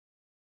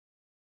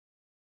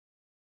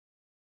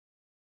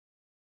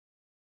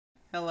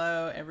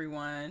Hello,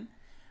 everyone.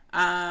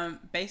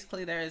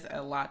 Basically, there's a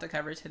lot to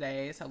cover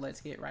today, so let's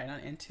get right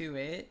on into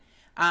it.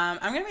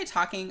 I'm going to be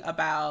talking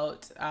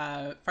about,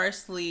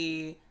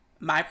 firstly,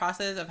 my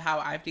process of how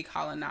I've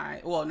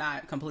decolonized, well,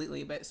 not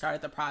completely, but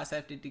started the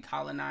process to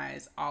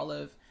decolonize all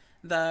of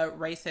the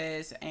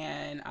races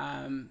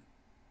and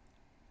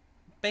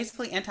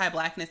basically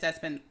anti-blackness that's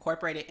been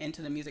incorporated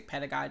into the music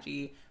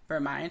pedagogy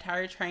for my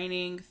entire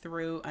training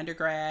through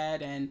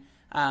undergrad and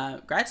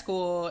grad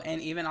school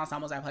and even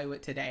ensembles I play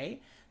with today.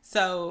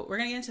 So we're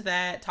gonna get into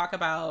that, talk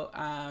about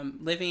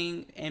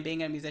living and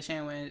being a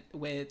musician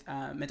with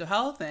mental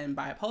health and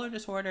bipolar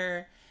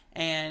disorder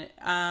and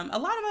a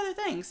lot of other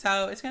things.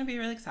 So it's gonna be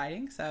really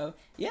exciting. So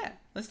yeah,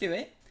 let's do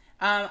it.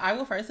 I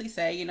will firstly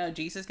say,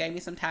 Jesus gave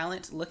me some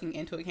talent. Looking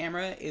into a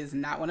camera is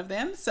not one of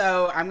them.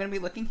 So I'm going to be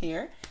looking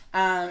here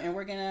and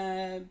we're going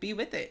to be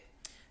with it.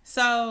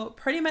 So,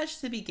 pretty much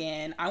to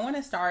begin, I want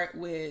to start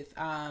with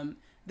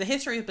the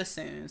history of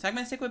bassoon. So, I'm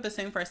going to stick with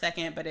bassoon for a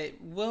second, but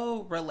it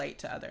will relate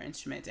to other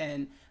instruments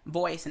and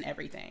voice and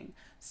everything.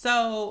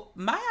 So,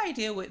 my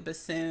idea with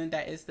bassoon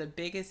that is the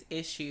biggest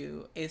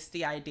issue is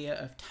the idea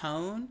of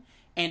tone,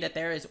 and that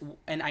there is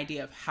an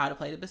idea of how to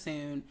play the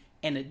bassoon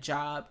and a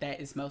job that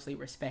is mostly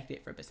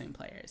respected for bassoon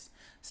players.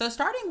 So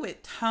starting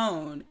with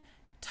tone,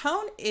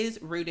 tone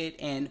is rooted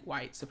in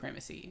white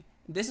supremacy.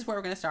 This is where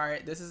we're going to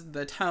start. This is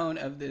the tone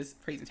of this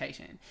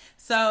presentation.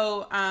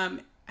 So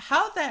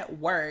how that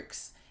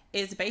works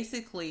is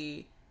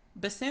basically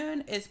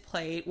bassoon is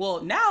played.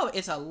 Well, now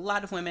it's a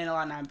lot of women, a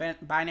lot of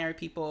non-binary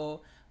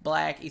people,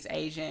 Black, East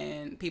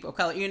Asian, people of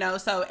color,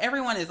 so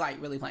everyone is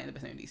like really playing the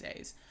bassoon these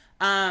days.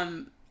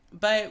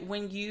 But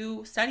when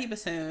you study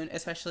bassoon,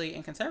 especially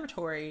in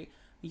conservatory,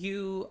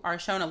 you are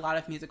shown a lot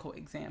of musical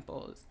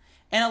examples.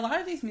 And a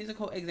lot of these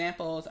musical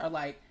examples are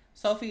like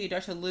Sophie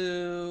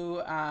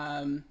Derchelou,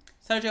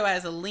 Sergio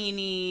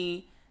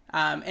Azzolini,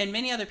 and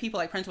many other people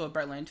like Principal of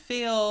Berlin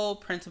Phil,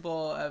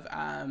 Principal of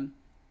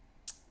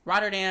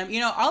Rotterdam,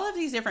 all of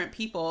these different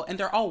people, and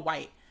they're all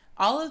white.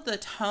 All of the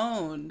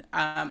tone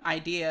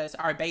ideas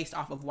are based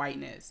off of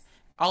whiteness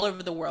all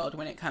over the world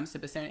when it comes to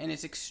bassoon. And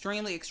it's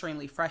extremely,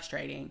 extremely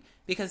frustrating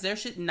because there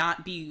should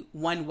not be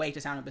one way to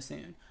sound a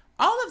bassoon.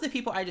 All of the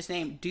people I just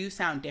named do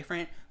sound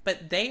different,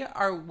 but they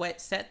are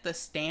what set the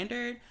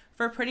standard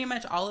for pretty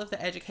much all of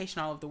the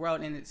education all over the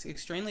world. And it's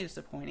extremely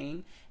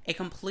disappointing. It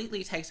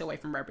completely takes away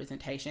from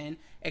representation.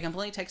 It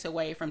completely takes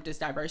away from just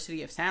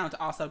diversity of sounds,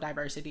 also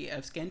diversity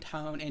of skin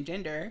tone and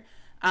gender.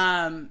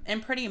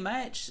 And pretty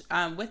much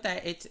with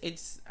that,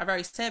 it's I've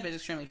already said, but it's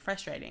extremely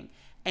frustrating.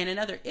 And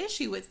another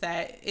issue with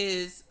that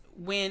is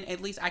when,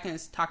 at least I can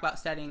talk about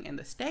studying in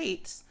the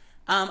States,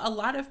 a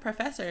lot of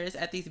professors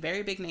at these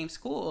very big name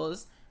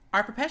schools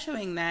are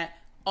perpetuating that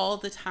all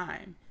the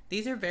time.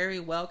 These are very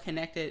well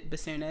connected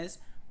bassoonists,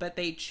 but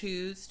they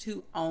choose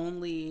to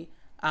only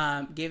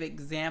give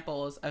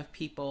examples of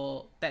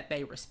people that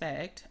they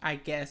respect. I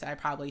guess I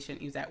probably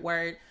shouldn't use that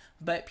word,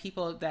 but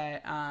people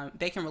that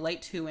they can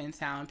relate to in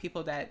sound,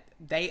 people that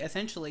they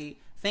essentially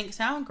think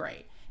sound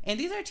great. And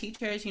these are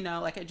teachers,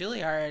 like at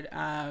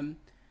Juilliard,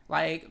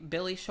 like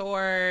Billy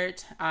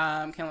Short,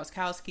 Ken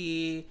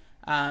Laskowski,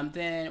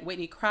 then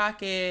Whitney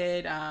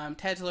Crockett,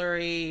 Ted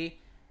Lurie,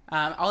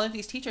 all of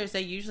these teachers, they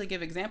usually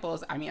give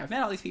examples. I mean, I've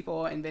met all these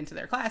people and been to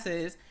their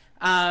classes.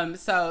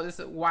 So this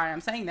is why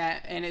I'm saying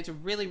that. And it's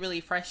really,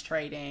 really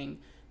frustrating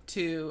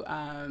to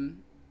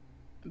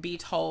be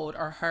told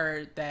or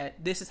heard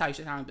that this is how you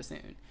should sound a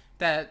bassoon.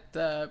 That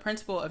the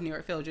principal of New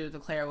York Phil, Judith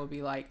LeClaire, will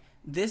be like,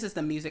 this is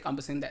the music on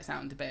bassoon that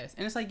sounds best.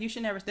 And it's like, you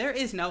should never, there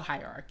is no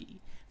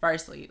hierarchy,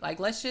 firstly. Like,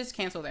 let's just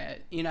cancel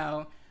that,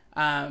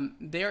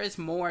 there is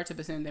more to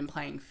bassoon than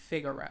playing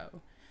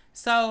Figaro.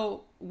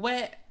 So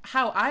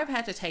how I've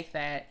had to take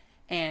that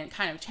and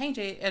kind of change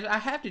it, I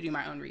have to do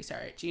my own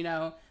research,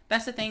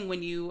 That's the thing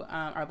when you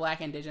are Black,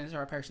 Indigenous,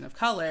 or a person of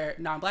color,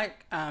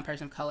 non-Black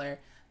person of color,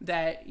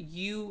 that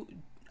you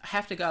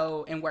have to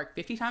go and work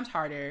 50 times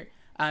harder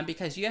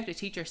because you have to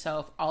teach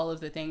yourself all of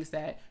the things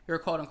that your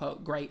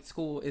quote-unquote great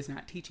school is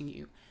not teaching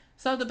you.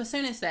 So the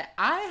bassoonists that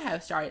I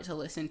have started to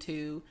listen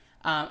to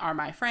are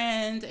my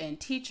friends and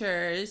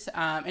teachers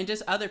and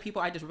just other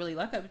people I just really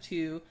look up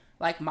to,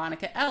 like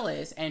Monica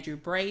Ellis, Andrew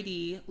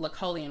Brady,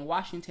 Lacolian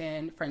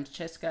Washington,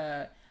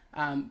 Francesca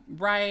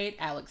Wright,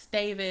 Alex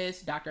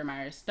Davis, Dr.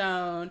 Myers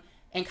Stone,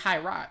 and Kai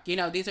Rock.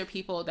 These are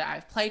people that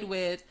I've played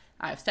with,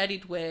 I've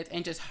studied with,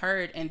 and just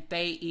heard, and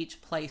they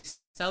each play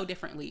so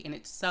differently, and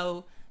it's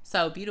so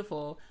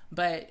beautiful,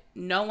 but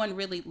no one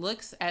really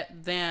looks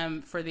at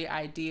them for the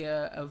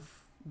idea of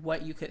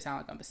what you could sound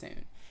like on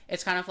bassoon.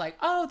 It's kind of like,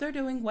 oh, they're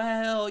doing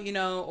well,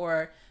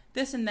 or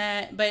this and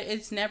that, but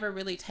it's never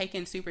really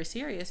taken super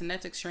serious, and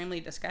that's extremely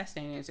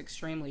disgusting, and it's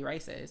extremely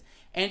racist,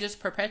 and it just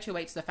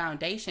perpetuates the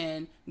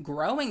foundation,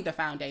 growing the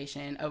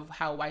foundation of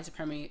how white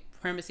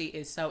supremacy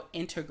is so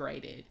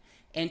integrated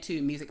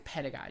into music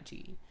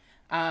pedagogy.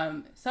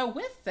 So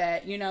with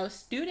that,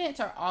 students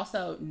are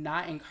also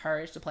not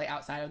encouraged to play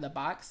outside of the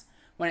box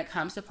when it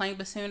comes to playing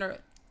bassoon or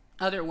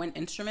other wind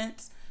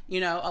instruments.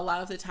 A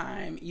lot of the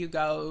time you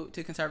go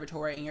to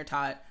conservatory and you're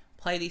taught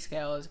play these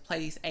scales, play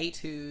these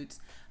etudes,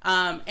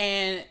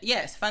 and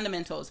yes,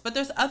 fundamentals. But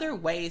there's other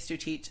ways to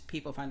teach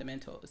people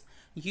fundamentals.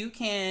 You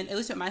can, at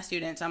least with my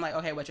students, I'm like,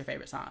 okay, what's your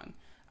favorite song?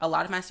 A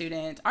lot of my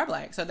students are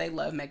Black, so they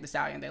love Meg Thee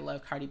Stallion, they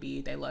love Cardi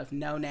B, they love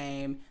No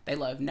Name, they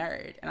love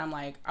Nerd. And I'm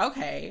like,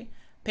 okay,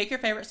 pick your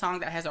favorite song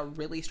that has a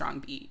really strong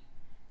beat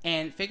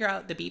and figure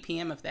out the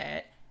BPM of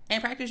that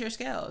and practice your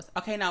scales.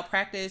 Okay, now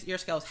practice your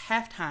scales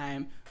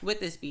halftime with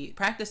this beat.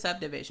 Practice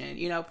subdivision.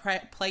 You know,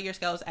 play your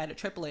scales at a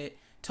triplet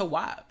to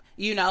WAP.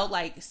 You know,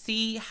 like,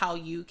 see how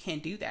you can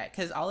do that,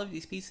 because all of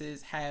these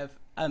pieces have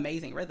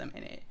amazing rhythm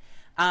in it.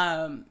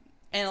 And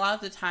a lot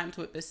of the times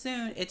with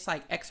bassoon, it's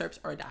like excerpts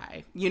or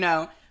die. You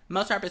know,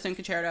 most are bassoon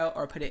concerto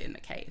or put it in the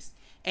case.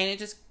 And it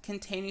just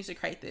continues to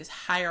create this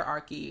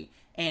hierarchy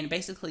and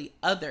basically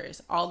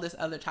others, all this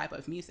other type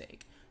of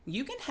music.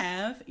 You can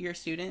have your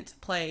students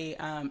play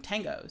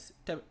tangos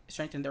to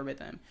strengthen their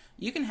rhythm.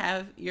 You can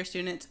have your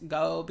students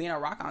go be in a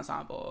rock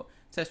ensemble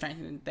to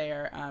strengthen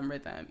their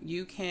rhythm.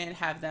 You can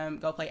have them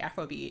go play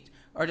Afrobeat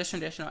or just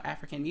traditional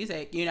African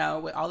music, you know,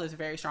 with all this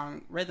very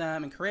strong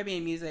rhythm and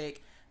Caribbean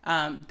music.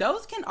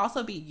 Those can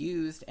also be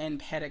used in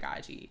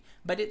pedagogy,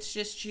 but it's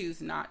just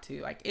choose not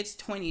to. Like, it's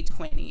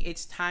 2020.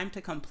 It's time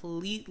to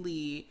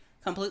completely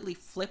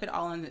flip it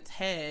all on its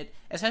head,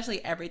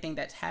 especially everything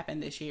that's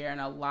happened this year. And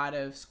a lot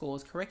of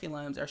schools'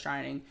 curriculums are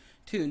starting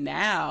to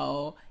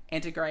now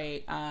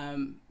integrate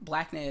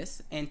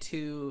Blackness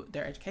into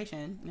their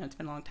education. You know, it's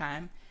been a long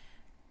time.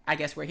 I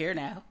guess we're here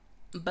now.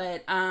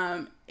 But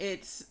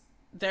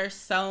there's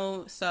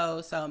so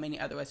many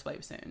other ways to play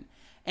bassoon.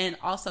 And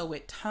also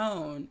with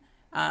tone,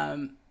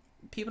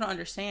 people don't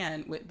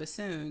understand with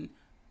bassoon,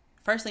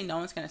 firstly, no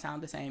one's going to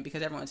sound the same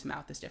because everyone's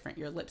mouth is different.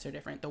 Your lips are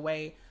different. The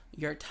way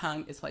your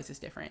tongue is placed is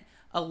different.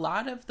 A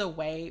lot of the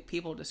way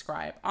people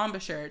describe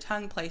embouchure,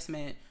 tongue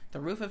placement, the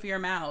roof of your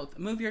mouth,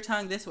 move your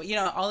tongue this way, you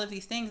know, all of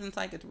these things. And it's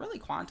like, it's really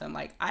quantum.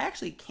 Like, I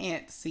actually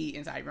can't see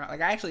inside your mouth.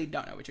 Like, I actually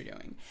don't know what you're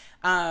doing.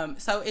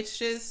 So it's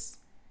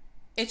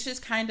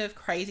just kind of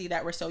crazy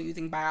that we're still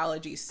using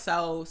biology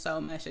so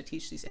much to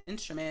teach these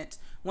instruments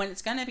when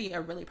it's going to be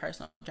a really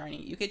personal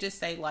journey. You could just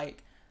say,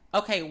 like,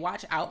 okay,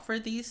 watch out for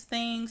these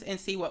things and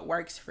see what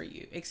works for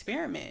you.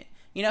 Experiment.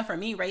 You know, for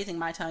me, raising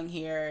my tongue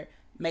here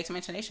makes my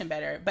intonation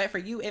better, but for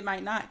you, it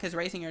might not, because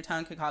raising your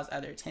tongue could cause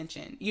other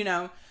tension, you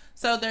know?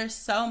 So there's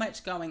so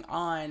much going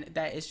on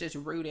that is just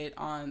rooted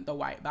on the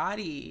white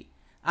body,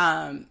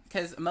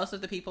 because most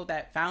of the people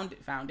that found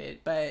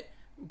it, but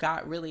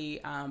got really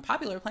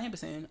popular playing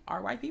bassoon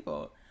are white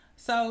people.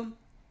 So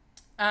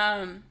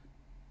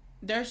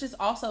there's just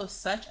also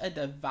such a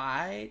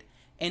divide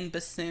in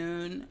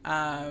bassoon,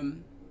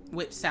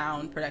 with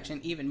sound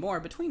production even more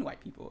between white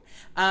people.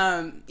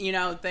 You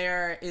know,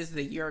 there is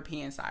the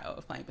European style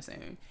of playing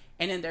bassoon,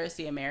 and then there's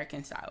the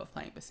American style of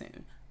playing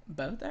bassoon.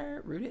 Both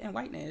are rooted in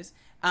whiteness.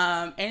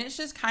 And it's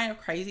just kind of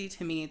crazy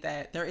to me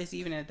that there is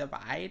even a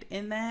divide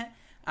in that.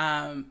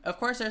 Of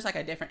course, there's like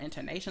a different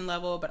intonation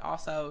level, but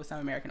also some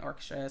American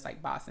orchestras,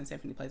 like Boston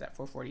Symphony, plays at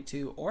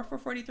 442 or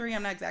 443.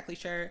 I'm not exactly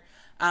sure.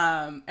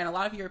 And a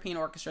lot of European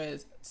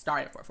orchestras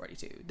start at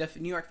 442. The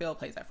New York Phil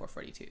plays at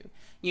 442.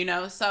 You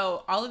know,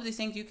 so all of these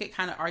things you could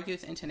kind of argue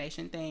it's an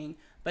intonation thing,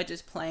 but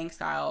just playing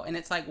style. And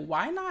it's like,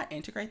 why not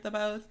integrate the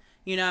both?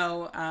 You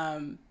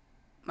know,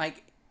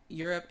 like,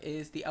 Europe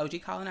is the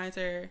OG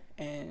colonizer,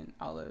 and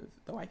all of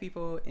the white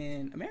people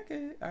in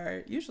America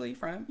are usually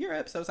from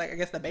Europe. So it's like, I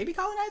guess, the baby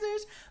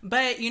colonizers.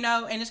 But, you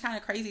know, and it's kind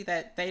of crazy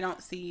that they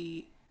don't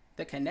see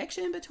the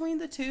connection between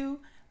the two.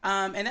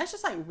 And that's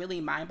just like really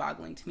mind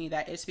boggling to me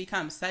that it's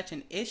become such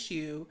an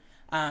issue,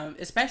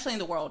 especially in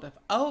the world of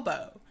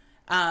oboe.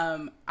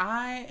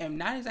 I am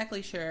not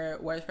exactly sure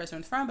where this person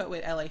was from, but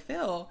with LA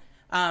Phil,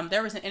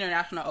 there was an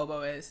international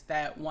oboist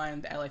that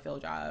won the LA Phil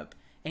job,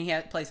 and he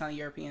had placed on the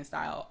European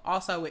style,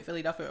 also with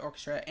Philadelphia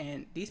Orchestra,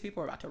 and these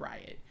people were about to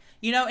riot.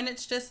 You know, and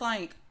it's just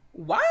like,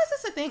 why is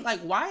this a thing? Like,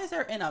 why is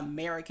there an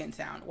American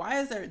sound? Why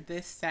is there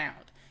this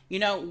sound? You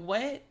know,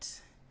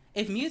 what,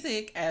 if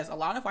music, as a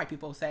lot of white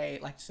people say,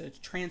 like, to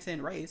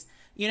transcend race,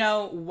 you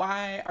know,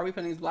 why are we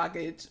putting these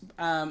blockage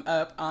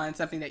up on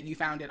something that you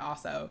founded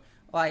also?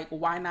 Like,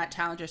 why not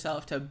challenge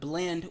yourself to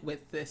blend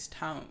with this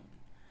tone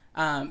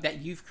that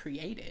you've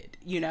created,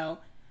 you know?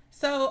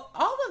 So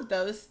all of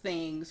those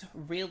things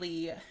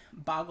really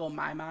boggle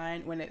my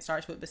mind when it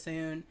starts with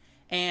bassoon.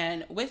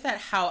 And with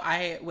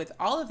that, with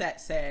all of that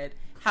said,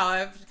 how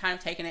I've kind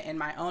of taken it in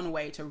my own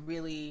way to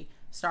really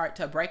start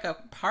to break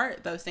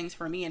apart those things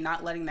for me and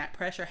not letting that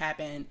pressure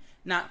happen,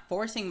 not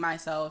forcing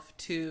myself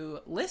to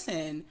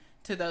listen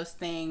to those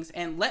things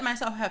and let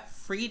myself have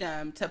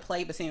freedom to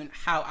play bassoon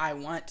how I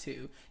want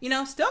to. You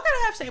know, still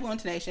gotta have stable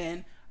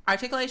intonation.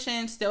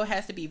 Articulation still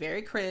has to be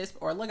very crisp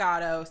or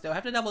legato, still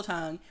have to double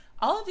tongue.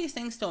 All of these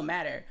things still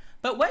matter.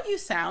 But what you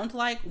sound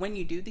like when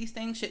you do these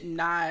things should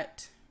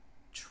not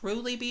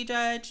truly be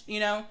judged, you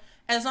know?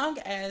 As long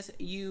as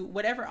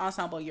whatever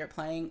ensemble you're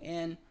playing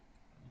in,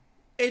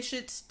 it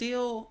should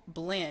still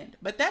blend.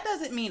 But that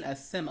doesn't mean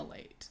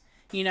assimilate,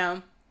 you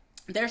know?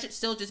 There should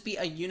still just be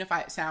a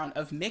unified sound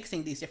of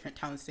mixing these different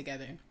tones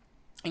together.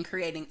 and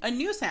creating a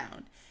new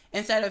sound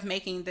instead of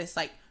making this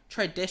like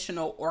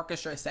traditional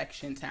orchestra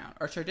section sound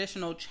or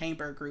traditional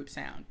chamber group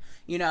sound.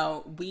 You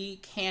know, we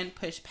can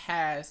push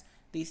past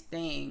these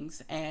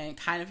things and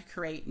kind of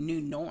create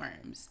new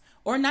norms,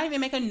 or not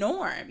even make a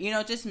norm, you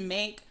know, just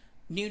make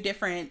new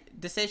different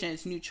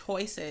decisions, new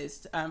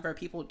choices for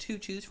people to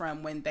choose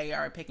from when they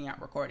are picking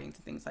out recordings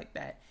and things like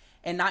that.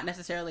 And not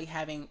necessarily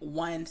having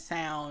one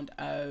sound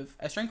of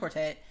a string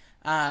quartet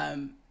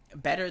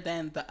better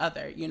than the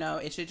other. You know,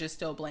 it should just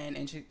still blend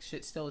and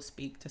should still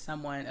speak to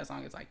someone as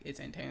long as like it's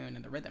in tune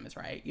and the rhythm is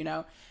right. You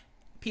know,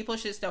 people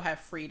should still have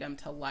freedom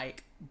to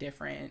like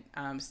different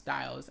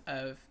styles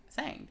of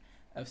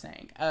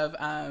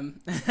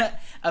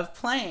of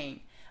playing.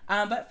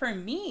 But for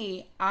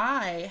me,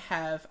 I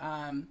have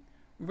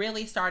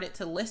really started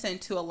to listen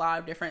to a lot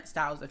of different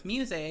styles of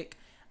music.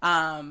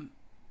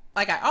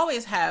 Like I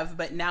always have,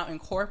 but now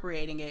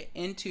incorporating it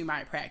into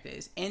my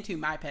practice, into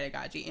my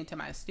pedagogy, into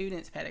my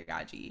students'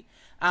 pedagogy.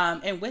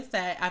 And with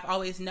that, I've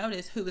always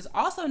noticed who is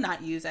also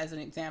not used as an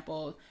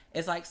example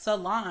is like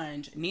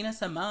Solange, Nina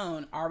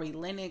Simone, Ari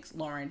Lennox,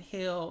 Lauryn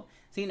Hill,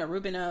 Zena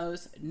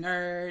Rubinose,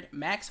 Nerd,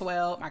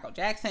 Maxwell, Michael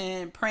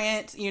Jackson,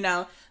 Prince, you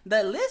know,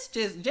 the list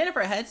just,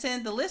 Jennifer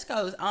Hudson, the list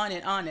goes on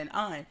and on and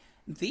on.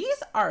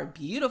 These are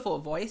beautiful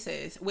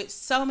voices with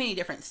so many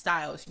different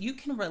styles. You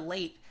can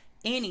relate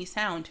any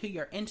sound to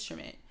your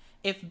instrument.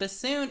 If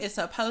bassoon is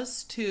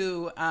supposed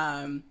to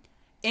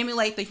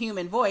emulate the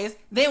human voice,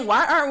 then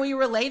why aren't we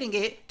relating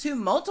it to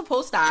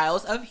multiple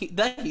styles of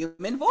the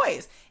human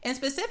voice? And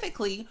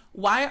specifically,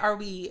 why are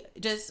we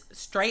just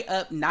straight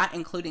up not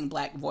including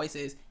Black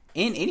voices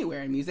in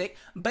anywhere in music,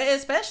 but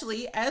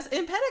especially as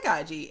in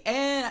pedagogy?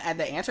 And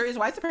the answer is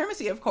white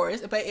supremacy, of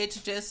course, but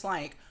it's just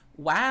like,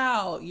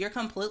 wow, you're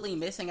completely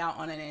missing out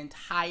on an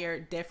entire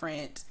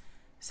different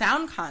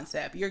sound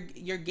concept.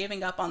 You're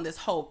giving up on this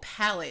whole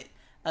palette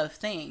of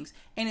things.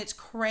 And it's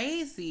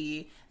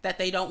crazy that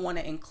they don't want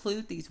to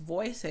include these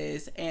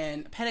voices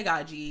in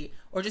pedagogy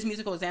or just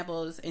musical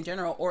examples in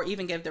general, or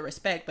even give the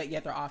respect, but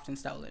yet they're often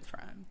stolen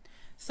from.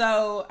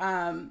 So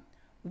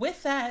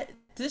with that,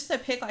 just to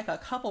pick like a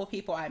couple of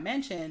people I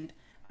mentioned,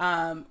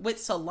 with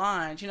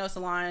Solange, you know,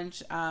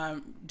 Solange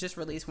just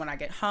released When I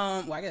Get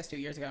Home. Well, I guess 2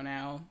 years ago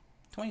now.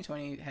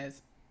 2020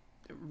 has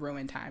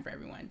ruined time for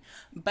everyone.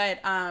 But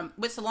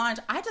with Solange,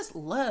 I just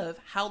love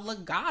how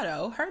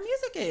legato her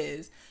music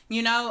is.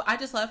 You know, I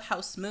just love how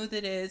smooth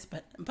it is,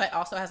 but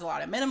also has a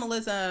lot of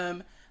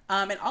minimalism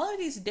and all of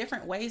these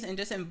different ways, and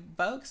just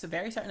invokes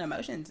very certain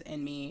emotions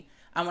in me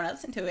when I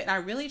listen to it. And I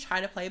really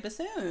try to play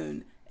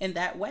bassoon in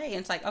that way.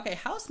 And it's like, okay,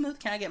 how smooth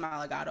can I get my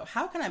legato?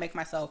 How can I make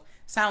myself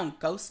sound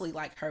ghostly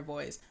like her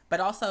voice, but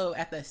also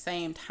at the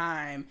same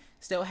time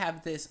still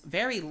have this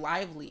very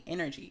lively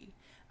energy?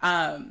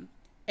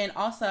 And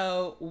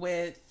also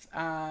with,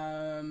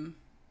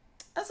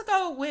 let's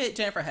go with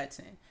Jennifer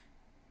Hudson.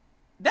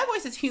 That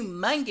voice is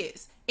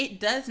humongous. It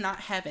does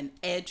not have an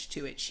edge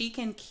to it. She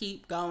can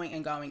keep going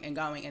and going and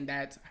going, and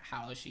that's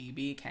how she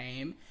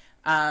became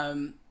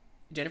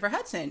Jennifer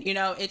Hudson. You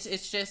know,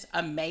 it's just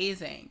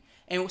amazing.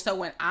 And so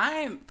when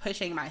I'm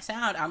pushing my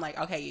sound, I'm like,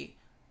 okay,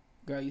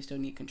 girl, you still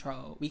need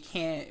control. We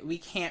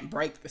can't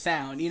break the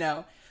sound, you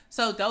know?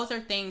 So those are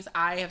things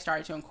I have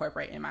started to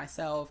incorporate in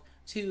myself,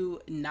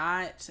 to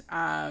not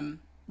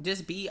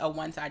just be a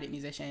one-sided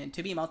musician,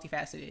 to be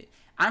multifaceted.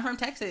 I'm from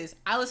Texas.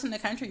 I listen to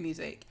country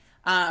music.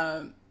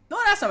 Well,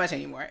 not so much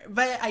anymore,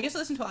 but I used to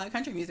listen to a lot of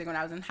country music when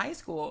I was in high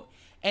school.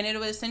 And it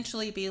would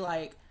essentially be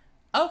like,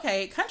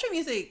 okay, country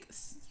music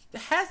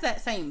has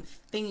that same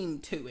theme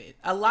to it.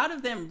 A lot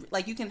of them,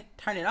 like, you can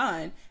turn it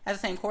on, has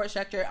the same chord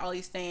structure, all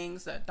these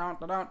things,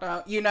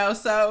 you know?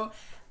 So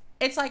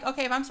it's like,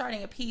 okay, if I'm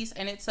starting a piece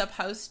and it's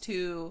supposed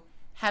to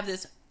have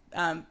this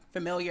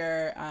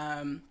familiar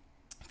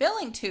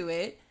feeling to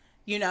it,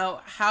 you know,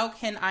 how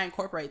can I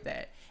incorporate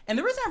that? And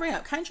the reason I bring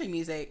up country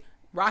music,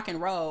 rock and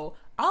roll,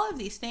 all of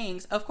these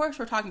things, of course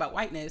we're talking about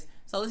whiteness,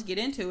 so let's get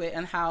into it,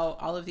 and how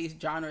all of these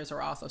genres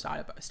are also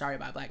started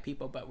by Black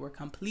people, but were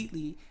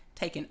completely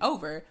taken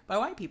over by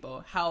white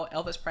people. How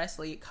Elvis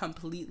Presley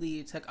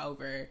completely took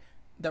over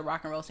the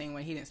rock and roll scene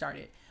when he didn't start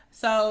it.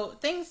 So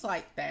things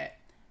like that.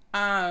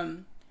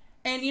 And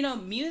you know,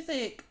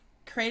 music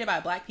created by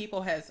Black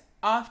people has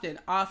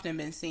often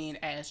been seen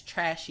as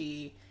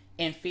trashy,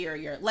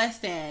 inferior, less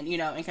than, you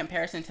know, in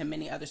comparison to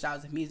many other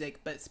styles of music,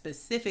 but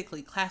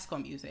specifically classical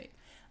music.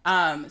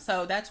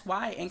 So that's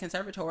why in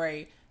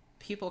conservatory,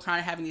 people kind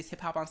of having these hip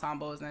hop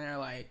ensembles, and they're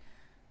like,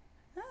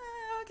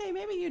 okay,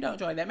 maybe you don't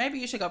join that. Maybe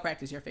you should go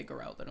practice your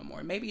Figaro a little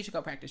more. Maybe you should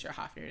go practice your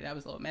Hofner. That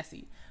was a little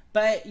messy.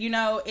 But, you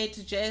know,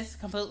 it's just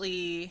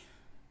completely,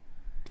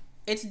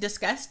 it's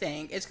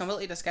disgusting. It's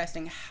completely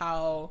disgusting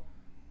how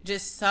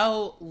just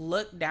so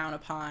looked down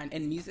upon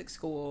in music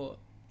school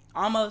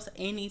almost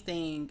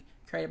anything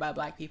created by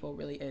Black people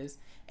really is.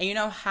 And you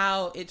know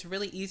how it's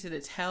really easy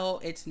to tell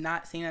it's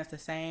not seen as the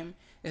same?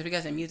 It's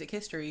because in music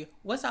history,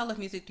 what style of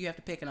music do you have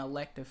to pick an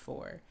elective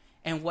for?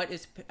 And what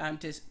is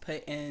just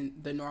put in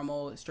the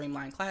normal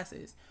streamlined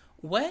classes?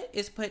 What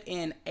is put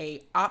in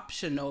a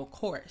optional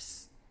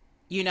course?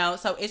 you know?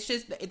 So it's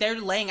just, they're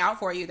laying out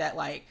for you that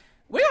like,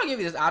 we're gonna give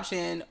you this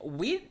option.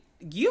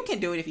 You can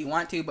do it if you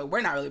want to, but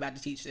we're not really about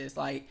to teach this.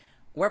 Like,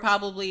 we're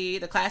probably,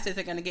 the class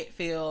isn't gonna get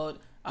filled.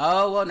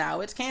 Oh, well,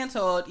 now it's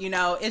canceled. You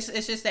know, it's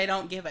just they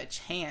don't give a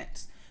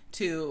chance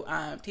to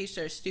teach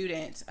their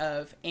students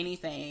of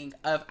anything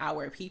of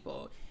our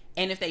people.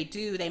 And if they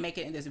do, they make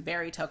it in this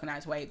very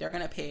tokenized way. They're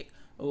going to pick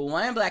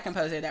one black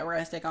composer that we're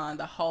going to stick on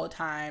the whole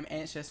time.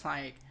 And it's just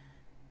like,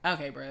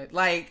 okay, bro,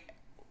 like,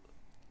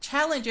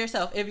 challenge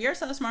yourself. If you're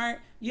so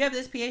smart, you have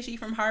this PhD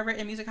from Harvard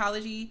in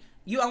musicology,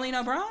 you only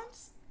know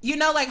Brahms? You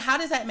know, like, how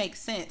does that make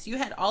sense? You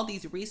had all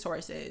these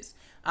resources.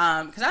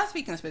 Because I'm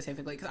speaking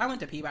specifically, because I went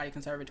to Peabody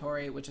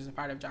Conservatory, which is a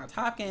part of Johns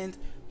Hopkins,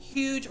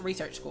 huge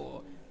research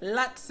school,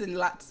 lots and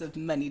lots of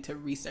money to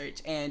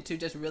research and to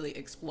just really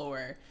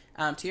explore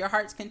to your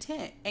heart's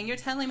content. And you're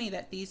telling me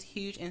that these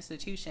huge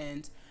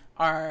institutions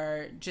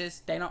are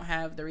just, they don't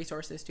have the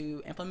resources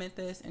to implement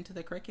this into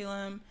the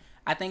curriculum.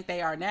 I think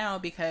they are now,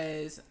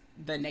 because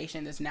the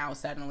nation is now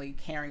suddenly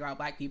caring about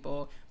black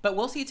people. But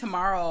we'll see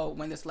tomorrow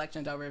when this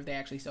election's over if they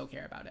actually still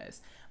care about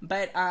us.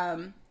 But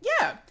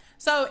yeah,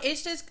 so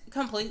it's just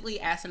completely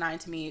asinine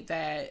to me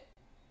that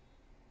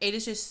it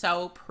is just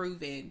so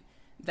proven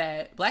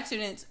that black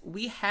students,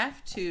 we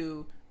have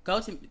to go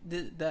to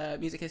the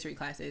music history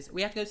classes.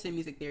 We have to go to the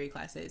music theory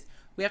classes.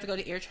 We have to go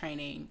to ear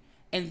training.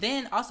 And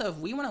then also, if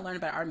we want to learn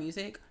about our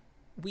music,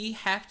 we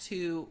have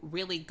to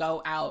really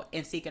go out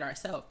and seek it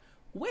ourselves,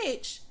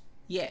 which,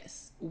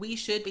 yes, we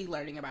should be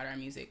learning about our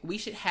music. We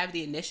should have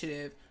the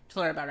initiative to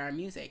learn about our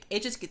music.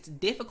 It just gets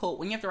difficult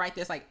when you have to write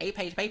this like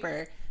 8-page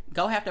paper,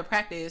 go have to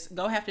practice,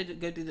 go have to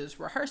go do this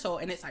rehearsal.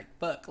 And it's like,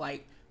 fuck,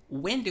 like,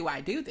 when do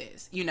I do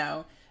this? You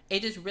know,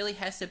 it just really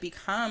has to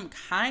become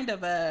kind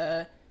of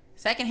a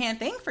secondhand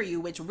thing for you,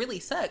 which really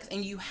sucks.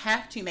 And you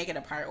have to make it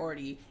a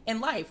priority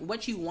in life.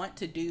 What you want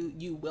to do,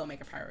 you will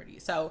make a priority.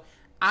 So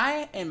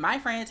I and my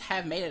friends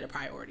have made it a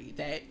priority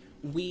that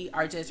we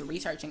are just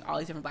researching all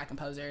these different black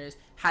composers.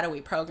 How do we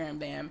program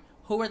them?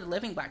 Who are the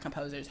living black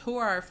composers? Who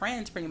are our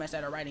friends pretty much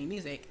that are writing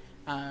music?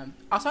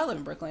 Also, I live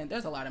in Brooklyn.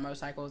 There's a lot of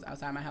motorcycles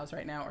outside my house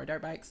right now, or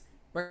dirt bikes.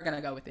 We're going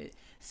to go with it.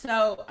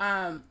 So,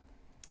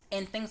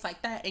 and things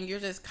like that. And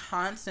you're just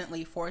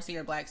constantly forcing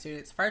your black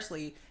students,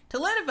 firstly, to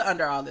live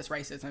under all this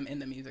racism in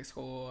the music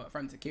school,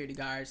 from security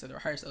guards to the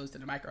rehearsals to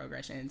the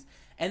microaggressions.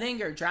 And then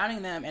you're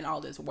drowning them in all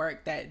this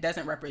work that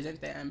doesn't represent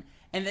them.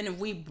 And then if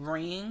we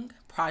bring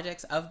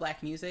projects of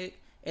black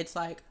music, it's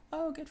like,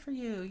 oh, good for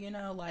you. You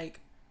know, like,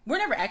 we're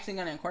never actually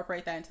going to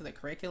incorporate that into the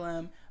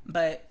curriculum,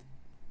 but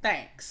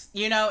thanks.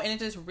 You know, and it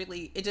just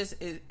really, it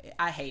just is,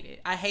 I hate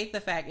it. I hate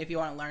the fact if you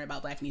want to learn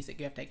about black music,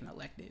 you have to take an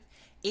elective.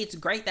 It's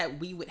great that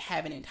we would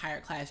have an entire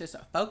class just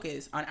to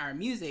focus on our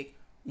music,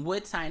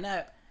 would sign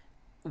up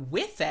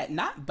with that,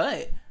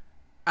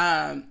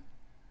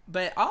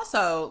 but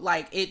also,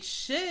 like, it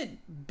should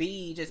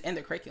be just in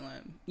the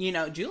curriculum. You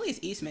know, Julius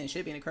Eastman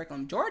should be in the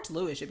curriculum. George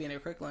Lewis should be in the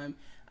curriculum.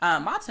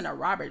 Montana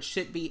Roberts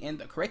should be in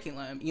the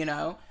curriculum. You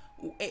know,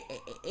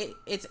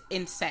 it's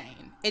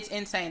insane. It's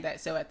insane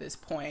that so at this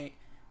point,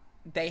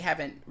 they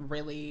haven't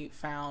really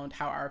found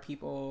how our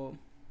people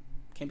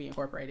can be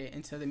incorporated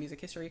into the music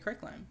history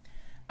curriculum.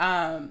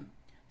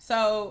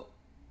 So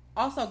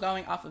also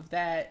going off of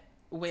that,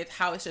 with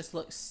how it's just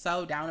looked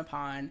so down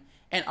upon,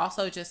 and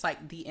also just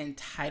like the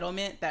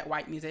entitlement that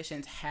white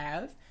musicians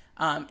have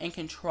and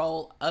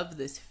control of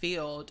this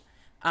field.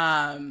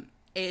 I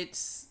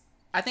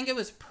think it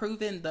was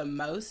proven the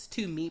most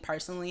to me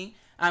personally.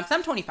 So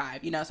I'm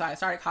 25, you know, so I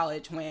started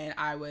college when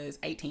I was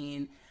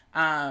 18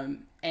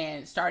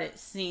 and started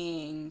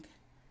seeing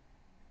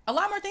a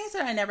lot more things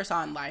that I never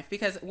saw in life,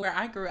 because where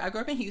I grew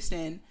up in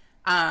Houston.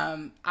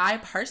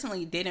 I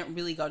personally didn't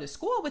really go to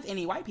school with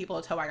any white people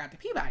until I got to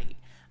Peabody.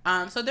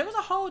 So there was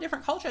a whole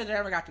different culture that I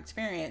never got to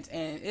experience,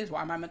 and it is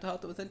why my mental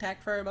health was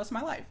intact for most of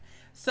my life.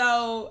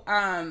 So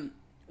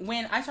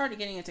when I started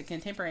getting into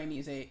contemporary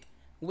music,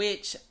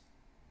 which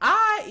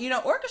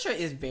orchestra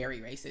is very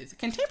racist.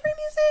 Contemporary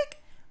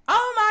music,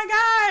 oh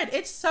my God,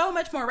 it's so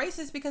much more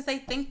racist because they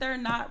think they're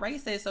not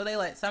racist. So they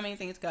let so many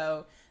things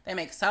go. They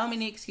make so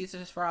many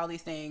excuses for all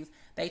these things.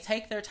 They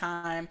take their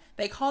time.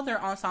 They call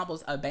their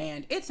ensembles a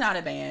band. It's not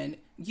a band.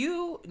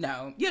 You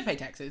have to pay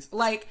taxes.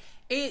 Like,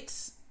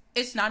 it's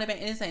not a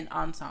band. It is an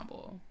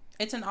ensemble.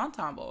 It's an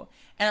ensemble.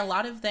 And a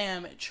lot of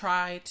them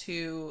try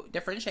to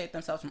differentiate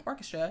themselves from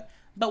orchestra.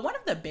 But one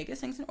of the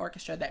biggest things in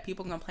orchestra that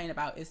people complain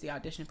about is the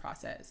audition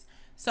process.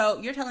 So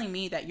you're telling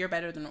me that you're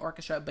better than an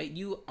orchestra, but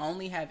you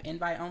only have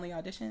invite-only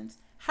auditions?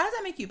 How does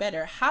that make you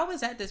better? How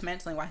is that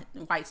dismantling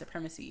white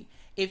supremacy?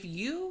 If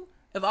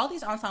all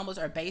these ensembles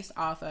are based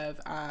off of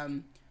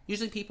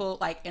usually people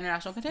like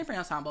International Contemporary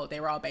Ensemble, they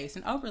were all based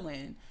in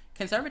Oberlin.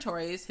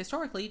 Conservatories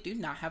historically do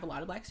not have a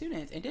lot of black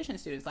students,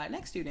 indigenous students,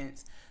 Latinx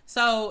students.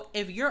 So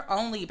if you're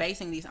only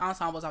basing these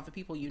ensembles off of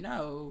people you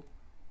know,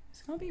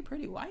 it's going to be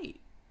pretty white.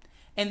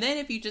 And then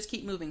if you just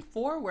keep moving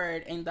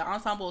forward and the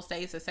ensemble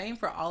stays the same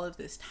for all of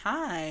this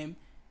time,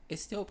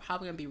 it's still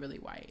probably going to be really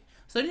white.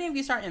 So then if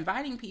you start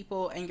inviting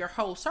people and your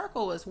whole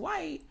circle is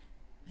white,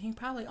 he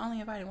probably only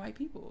invited white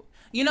people.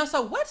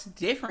 So what's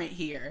different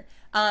here?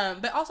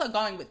 But also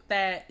going with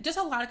that, just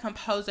a lot of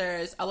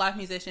composers, a lot of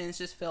musicians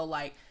just feel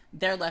like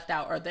they're left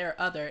out or they're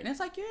other. And it's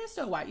like, you're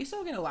still white. You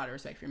still get a lot of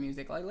respect for your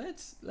music. Like,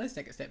 let's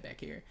take a step back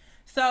here.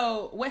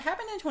 So what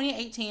happened in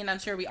 2018, I'm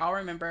sure we all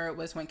remember,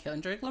 was when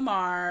Kendrick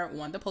Lamar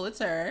won the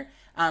Pulitzer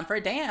for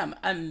Damn.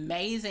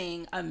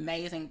 Amazing,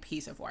 amazing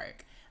piece of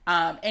work.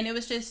 And it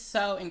was just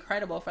so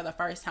incredible. For the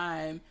first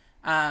time,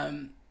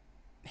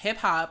 hip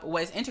hop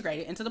was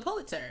integrated into the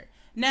Pulitzer.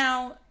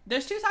 Now,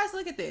 there's two sides to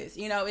look at this.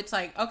 It's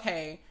like,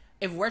 okay,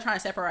 if we're trying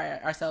to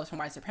separate ourselves from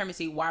white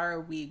supremacy, why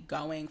are we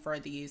going for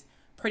these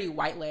pretty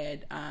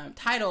white-led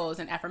titles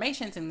and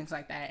affirmations and things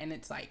like that? And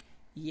it's like,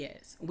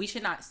 yes, we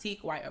should not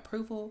seek white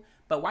approval,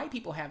 but white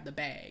people have the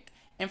bag.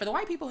 And for the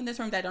white people in this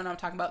room that don't know what I'm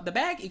talking about, the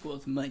bag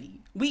equals money.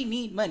 We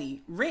need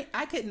money. Rent.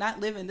 I could not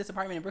live in this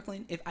apartment in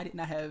Brooklyn if I did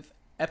not have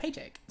a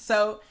paycheck.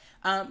 So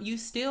you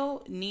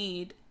still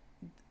need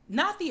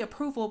not the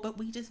approval, but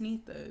we just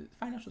need the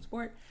financial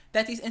support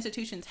that these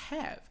institutions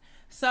have.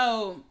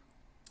 So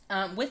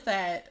with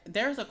that,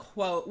 there's a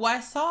quote. Well, I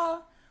saw,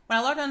 when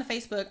I logged on to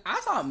Facebook, I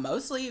saw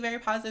mostly very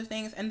positive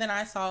things. And then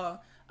I saw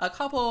a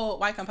couple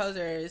white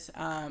composers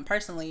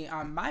personally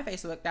on my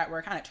Facebook that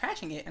were kind of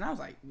trashing it. And I was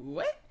like,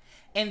 what?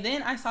 And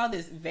then I saw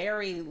this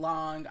very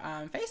long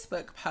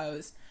Facebook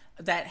post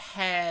that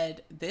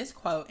had this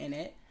quote in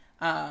it.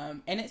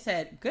 And it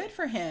said, "Good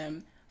for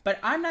him, but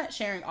I'm not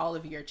sharing all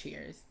of your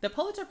cheers. The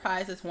Pulitzer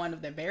Prize is one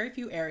of the very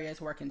few areas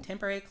where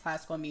contemporary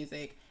classical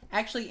music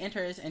actually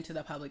enters into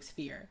the public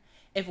sphere.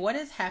 If what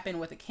has happened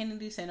with the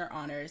Kennedy Center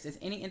honors is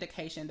any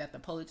indication that the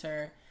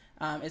Pulitzer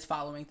is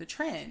following the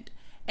trend."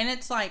 And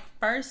it's like,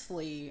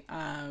 firstly,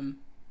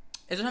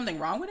 is there something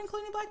wrong with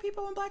including Black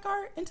people and Black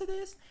art into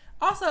this?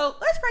 Also,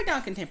 let's break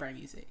down contemporary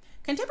music.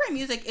 Contemporary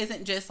music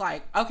isn't just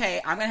like,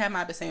 okay, I'm going to have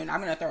my bassoon, I'm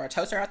going to throw a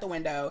toaster out the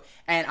window,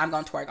 and I'm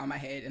going to twerk on my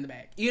head in the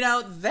back.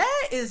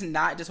 That is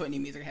not just what new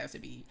music has to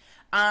be.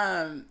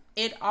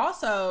 It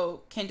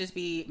also can just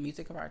be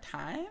music of our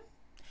time.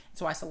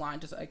 It's why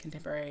Solange is a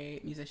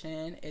contemporary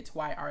musician. It's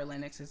why Ari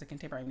Lennox is a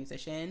contemporary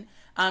musician.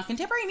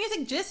 Contemporary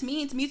music just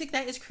means music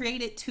that is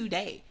created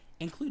today,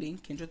 including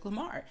Kendrick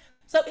Lamar.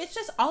 So it's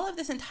just all of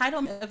this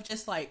entitlement of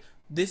just like,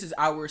 this is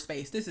our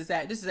space, this is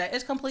that.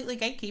 It's completely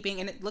gatekeeping,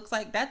 and it looks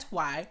like that's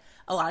why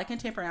a lot of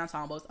contemporary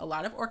ensembles, a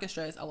lot of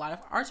orchestras, a lot of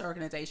arts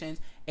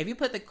organizations, if you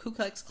put the Ku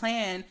Klux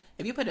Klan,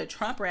 if you put a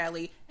Trump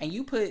rally, and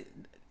you put,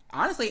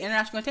 honestly,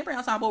 International Contemporary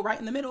Ensemble right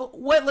in the middle,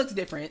 what looks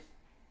different?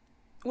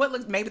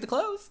 Maybe the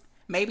clothes?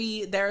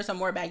 Maybe there are some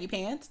more baggy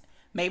pants?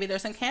 Maybe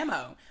there's some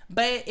camo.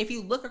 But if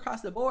you look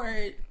across the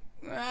board,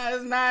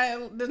 there's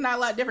not a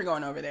lot different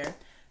going over there.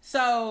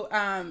 So,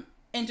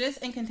 and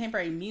just in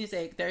contemporary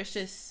music, there's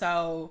just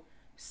so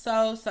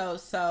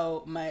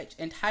much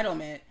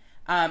entitlement.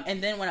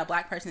 And then when a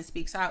Black person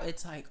speaks out,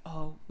 it's like,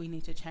 oh, we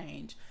need to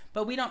change.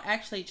 But we don't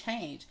actually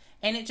change.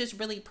 And it just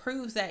really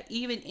proves that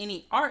even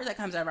any art that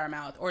comes out of our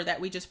mouth, or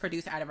that we just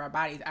produce out of our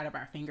bodies, out of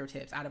our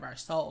fingertips, out of our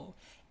soul,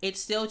 it's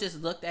still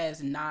just looked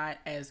as not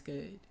as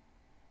good.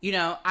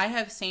 I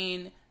have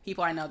seen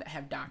people I know that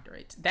have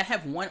doctorates, that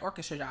have won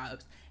orchestra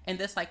jobs, and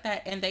this like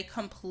that, and they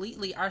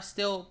completely are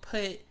still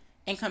put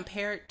and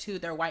compared to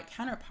their white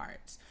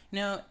counterparts.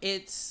 I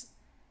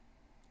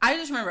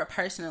just remember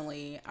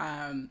personally,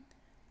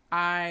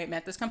 I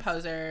met this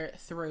composer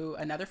through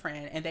another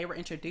friend, and they were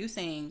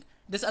introducing,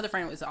 this other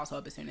friend was also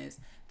a bassoonist.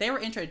 They were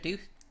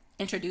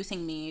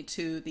introducing me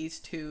to these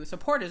two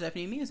supporters of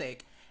new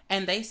music.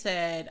 And they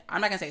said,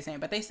 I'm not going to say his name,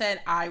 but they said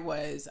I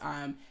was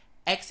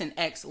X and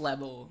X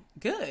level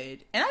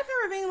good. And I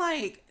remember being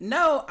like,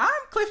 no, I'm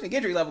Clifton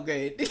Guidry level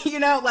good.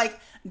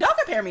 Don't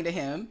compare me to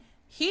him.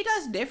 He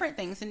does different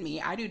things than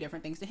me. I do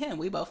different things to him.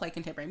 We both play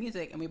contemporary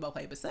music and we both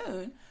play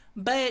bassoon,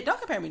 but don't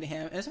compare me to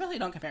him, and especially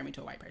don't compare me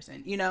to a white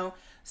person,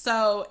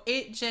 So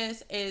it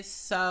just is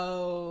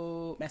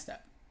so messed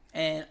up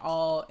in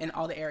all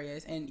the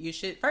areas. And you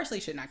should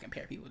not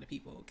compare people to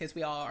people, because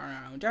we all are on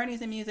our own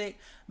journeys in music,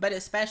 but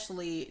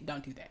especially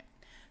don't do that.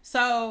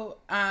 So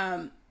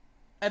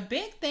a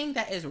big thing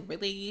that is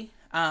really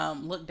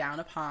looked down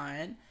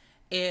upon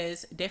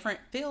is different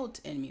fields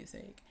in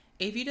music.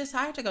 If you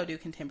decide to go do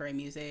contemporary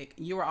music,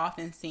 you are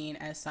often seen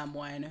as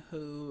someone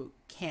who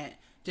can't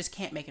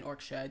make an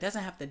orchestra,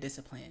 doesn't have the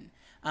discipline.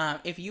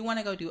 If you want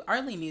to go do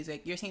early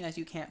music, you're seen as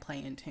you can't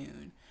play in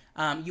tune.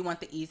 You want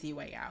the easy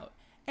way out.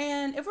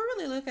 And if we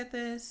really look at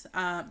this,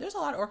 there's a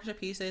lot of orchestra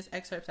pieces,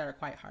 excerpts that are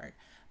quite hard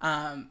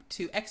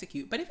to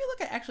execute. But if you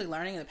look at actually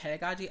learning the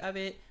pedagogy of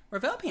it,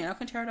 Ravel Piano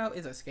Concerto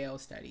is a scale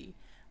study.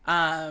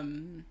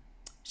 Scheherazade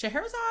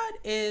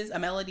is a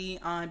melody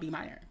on B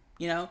minor.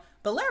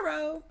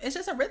 Bolero is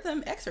just a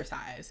rhythm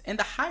exercise in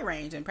the high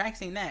range, and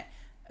practicing that.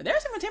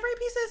 There's some contemporary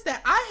pieces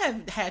that I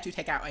have had to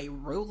take out a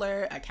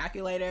ruler, a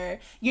calculator.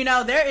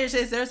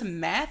 There's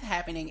math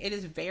happening. It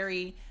is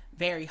very,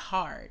 very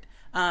hard.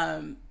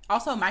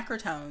 Also,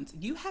 microtones.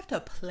 You have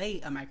to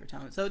play a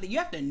microtone, so that you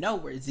have to know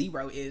where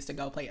 0 is to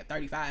go play a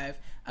 35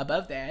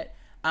 above that.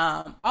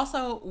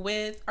 Also,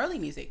 with early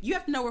music, you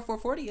have to know where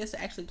 440 is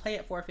to actually play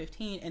at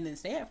 415 and then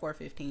stay at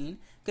 415.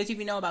 Because if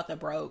you know about the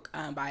broke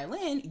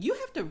violin, you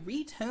have to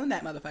retune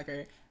that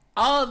motherfucker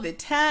all the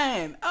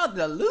time. Oh,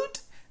 the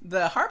lute,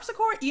 the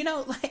harpsichord,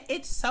 like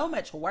it's so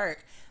much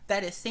work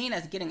that is seen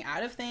as getting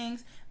out of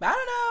things. But I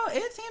don't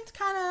know, it seems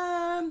kind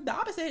of the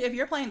opposite if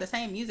you're playing the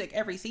same music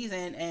every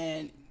season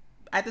and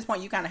at this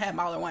point you kind of have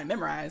Mahler 1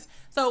 memorized.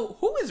 So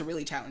who is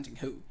really challenging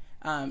who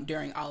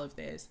during all of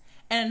this?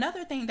 And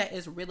another thing that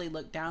is really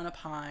looked down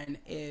upon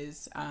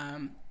is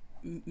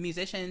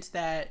musicians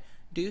that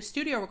do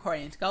studio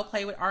recordings, go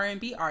play with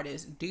R&B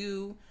artists,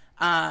 do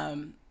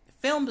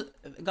film,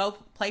 go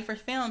play for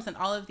films and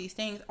all of these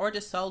things, or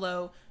just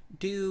solo.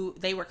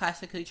 They were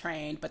classically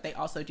trained, but they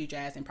also do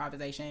jazz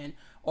improvisation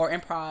or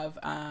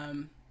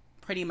improv,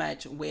 pretty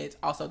much with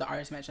also the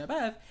artists mentioned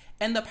above.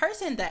 And the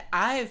person that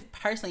I've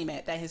personally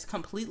met that has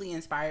completely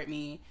inspired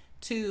me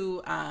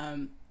to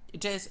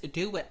just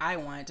do what I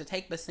want, to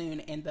take bassoon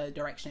in the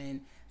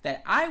direction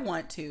that I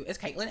want to, is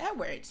Caitlin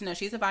Edwards.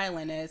 She's a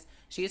violinist.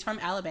 She is from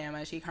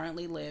Alabama. She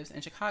currently lives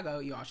in Chicago.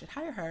 You all should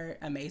hire her.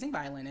 Amazing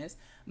violinist.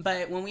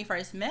 But when we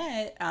first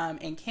met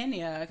in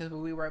Kenya, because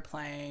we were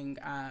playing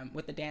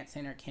with the Dance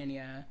Center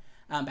Kenya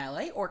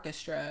Ballet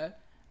Orchestra,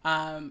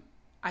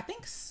 I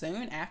think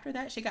soon after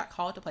that, she got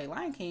called to play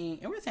Lion King,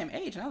 and we're the same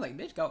age, and I was like,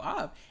 bitch, go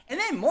off. And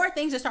then more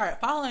things just started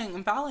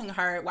following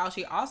her, while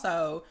she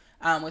also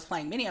was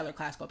playing many other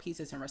classical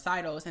pieces and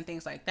recitals and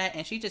things like that,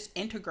 and she just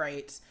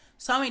integrates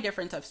so many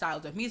different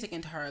styles of music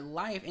into her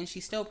life, and she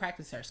still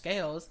practices her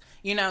scales,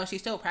 she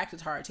still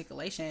practices her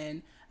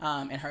articulation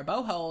and her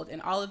bow hold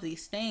and all of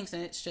these things,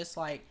 and it's just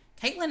like,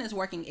 Caitlin is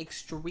working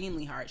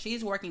extremely hard.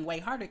 She's working way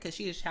harder because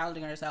she is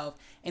challenging herself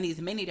in these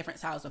many different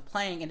styles of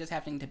playing and just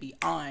having to be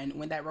on.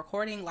 When that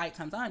recording light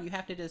comes on, you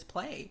have to just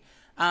play.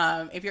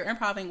 If you're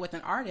improvising with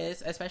an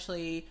artist,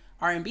 especially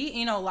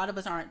R&B, a lot of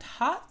us aren't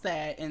taught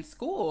that in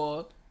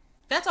school.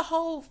 That's a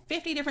whole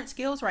 50 different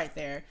skills right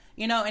there,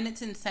 and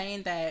it's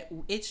insane that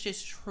it's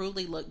just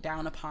truly looked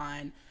down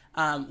upon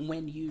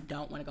when you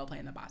don't want to go play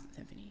in the Boston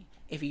Symphony,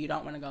 if you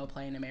don't want to go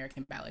play in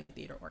American Ballet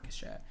Theater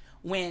Orchestra,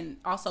 when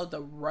also the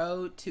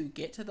road to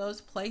get to those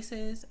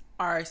places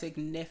are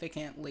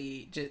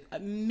significantly just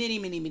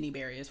many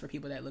barriers for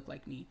people that look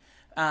like me,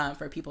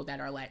 for people that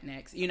are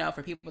Latinx,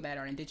 for people that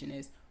are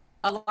indigenous.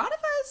 A lot of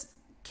us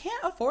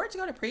can't afford to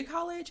go to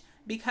pre-college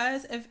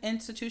because of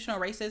institutional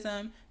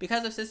racism,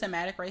 because of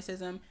systematic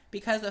racism,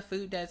 because of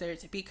food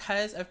deserts,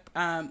 because of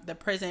the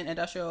prison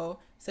industrial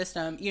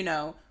system.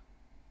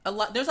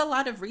 There's a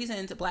lot of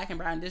reasons Black and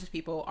brown indigenous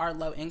people are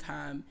low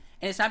income,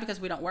 and it's not because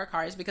we don't work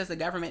hard. It's because the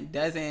government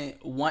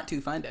doesn't want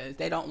to fund us.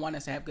 They don't want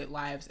us to have good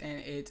lives, and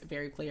it's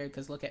very clear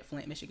because look at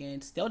Flint,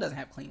 Michigan, still doesn't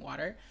have clean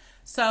water.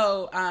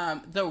 So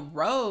the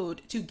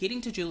road to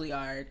getting to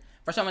Juilliard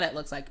for someone that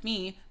looks like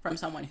me from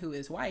someone who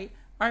is white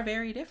are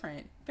very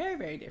different,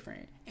 very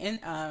different.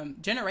 And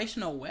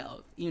generational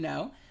wealth,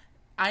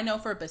 I know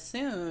for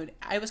bassoon,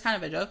 it was kind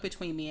of a joke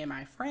between me and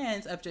my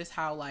friends of just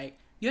how, like,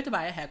 you have to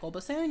buy a Heckle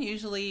bassoon.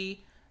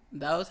 Usually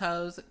those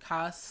hoes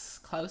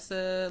cost close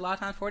to, a lot of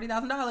times,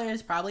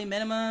 $40,000, probably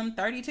minimum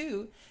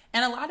 32.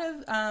 And a lot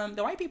of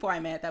the white people I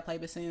met that play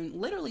bassoon,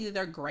 literally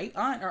their great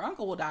aunt or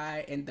uncle will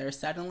die and there's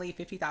suddenly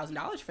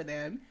 $50,000 for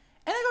them,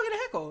 and they go get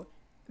a Heckle.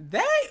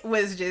 That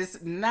was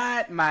just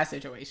not my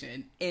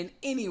situation in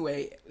any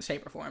way,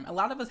 shape, or form. A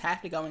lot of us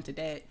have to go into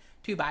debt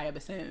to buy a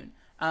bassoon,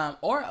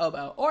 or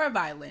oboe, or a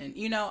violin,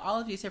 all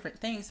of these different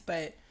things.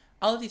 But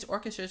all of these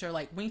orchestras are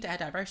like, we need to add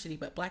diversity,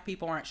 but Black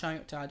people aren't showing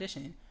up to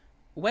audition.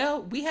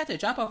 Well, we had to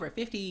jump over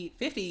 50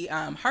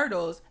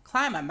 hurdles,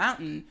 climb a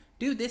mountain,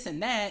 do this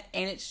and that,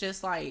 and it's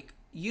just like,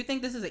 you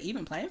think this is an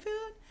even playing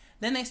field?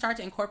 Then they start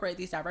to incorporate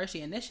these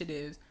diversity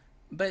initiatives,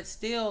 but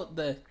still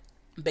the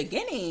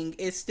beginning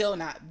is still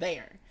not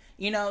there.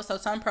 So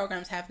some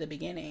programs have the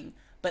beginning,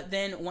 but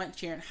then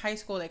once you're in high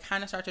school, they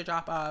kind of start to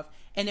drop off.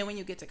 And then when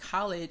you get to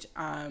college,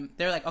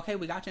 they're like, okay,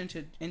 we got you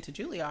into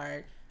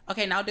Juilliard.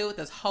 Okay, now deal with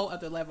this whole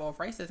other level of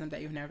racism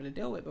that you've never had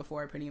to deal with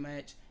before, pretty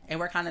much. And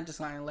we're kind of just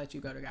going to let you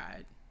go to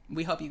God.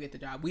 We hope you get the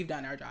job. We've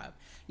done our job,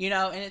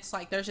 and it's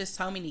like, there's just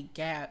so many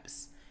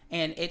gaps,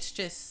 and it's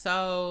just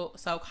so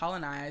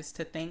colonized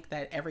to think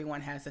that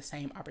everyone has the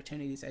same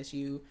opportunities as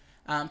you.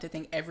 To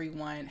think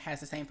everyone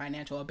has the same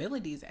financial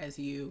abilities as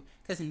you,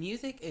 because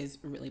music is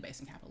really based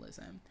in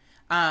capitalism.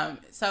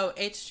 So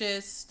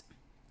it's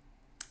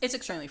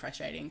extremely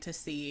frustrating to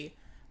see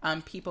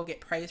people get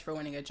praised for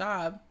winning a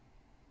job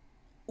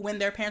when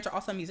their parents are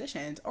also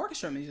musicians,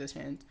 orchestra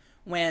musicians,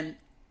 when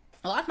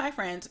a lot of my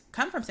friends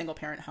come from single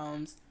parent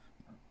homes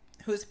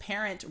whose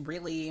parents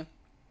really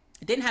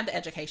didn't have the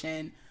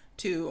education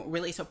to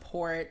really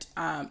support,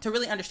 to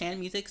really understand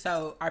music.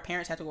 So our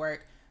parents had to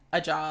work a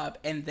job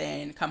and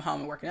then come home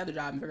and work another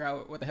job and figure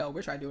out what the hell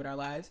we're trying to do with our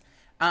lives,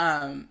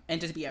 and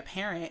just be a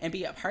parent and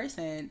be a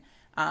person,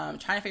 trying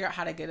to figure out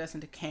how to get us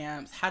into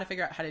camps, how to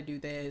figure out how to do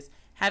this,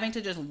 having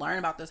to just learn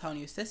about this whole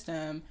new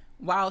system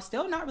while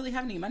still not really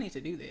having any money to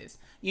do this.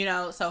 You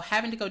know, so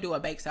having to go do a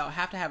bake sale,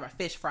 have to have a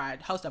fish fry,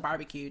 host a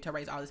barbecue to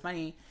raise all this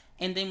money.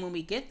 And then when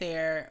we get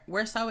there,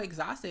 we're so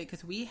exhausted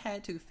because we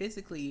had to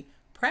physically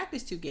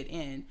practice to get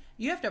in.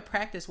 You have to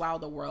practice while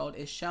the world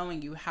is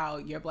showing you how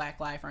your Black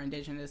life or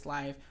Indigenous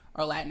life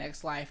or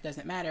Latinx life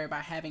doesn't matter, by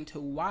having to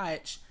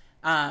watch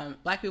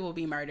Black people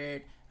be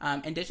murdered,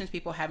 Indigenous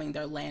people having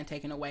their land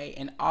taken away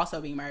and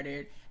also being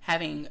murdered,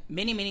 having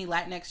many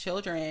Latinx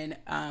children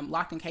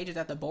locked in cages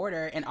at the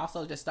border and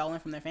also just stolen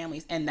from their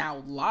families and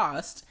now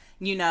lost,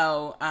 you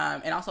know,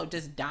 and also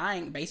just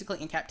dying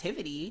basically in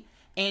captivity.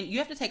 And you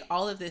have to take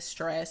all of this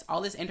stress,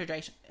 all this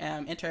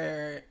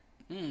intergenerational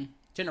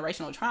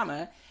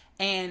trauma,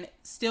 and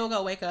still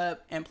go wake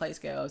up and play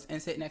scales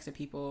and sit next to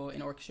people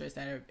in orchestras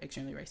that are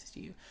extremely racist to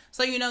you.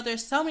 So, you know,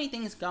 there's so many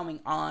things going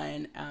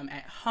on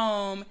at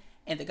home,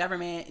 in the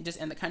government, just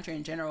in the country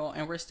in general,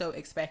 and we're still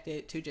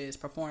expected to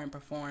just perform.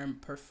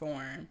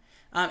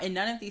 And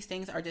none of these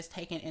things are just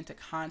taken into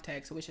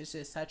context, which is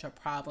just such a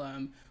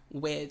problem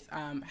with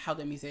how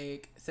the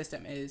music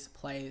system is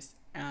placed,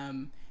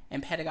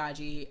 and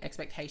pedagogy,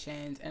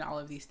 expectations, and all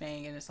of these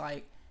things. And it's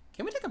like,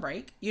 can we take a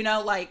break? You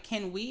know, like,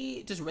 can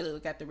we just really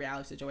look at the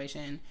reality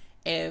situation?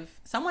 If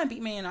someone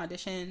beat me in an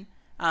audition,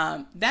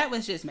 that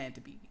was just meant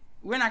to be.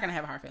 We're not going to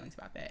have hard feelings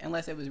about that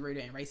unless it was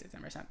rooted in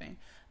racism or something.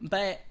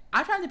 But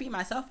I tried to beat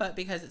myself up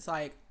because it's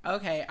like,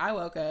 okay, I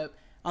woke up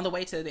on the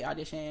way to the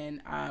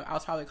audition. I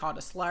was probably called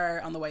a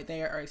slur on the way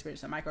there or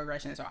experienced some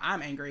microaggression. So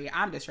I'm angry.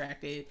 I'm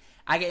distracted.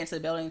 I get into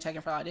the building checking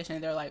for the audition.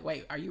 And they're like,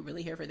 wait, are you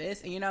really here for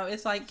this? And, you know,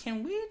 it's like,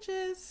 can we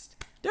just...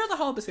 There's a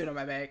whole bassoon on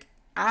my back.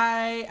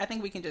 I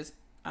think we can just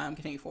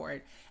continue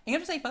forward. And you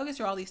have to stay focused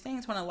through all these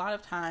things when a lot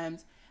of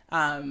times...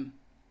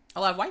 a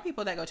lot of white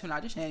people that go to an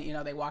audition, you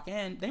know, they walk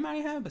in, they might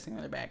have a bassoon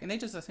on their back, and they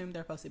just assume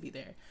they're supposed to be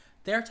there.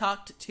 They're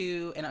talked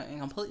to in a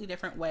completely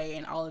different way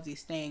and all of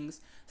these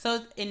things.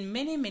 So in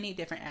many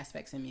different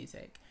aspects in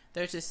music,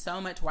 there's just so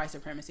much white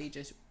supremacy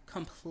just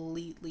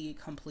completely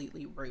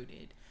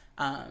rooted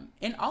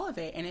in all of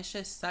it. And it's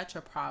just such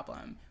a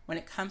problem when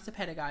it comes to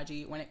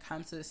pedagogy, when it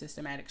comes to the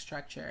systematic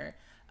structure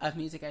of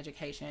music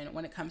education,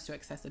 when it comes to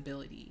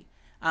accessibility.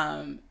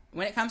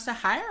 When it comes to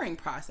hiring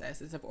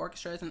processes of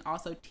orchestras and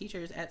also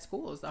teachers at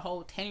schools, the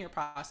whole tenure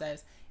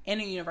process in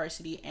a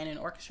university and an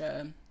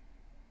orchestra,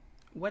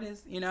 what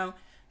is, you know,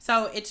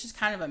 so it's just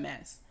kind of a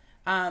mess.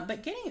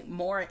 But getting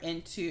more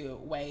into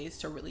ways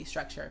to really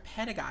structure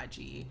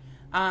pedagogy,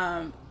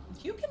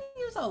 you can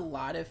use a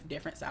lot of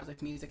different styles of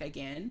music,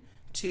 again,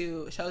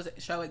 to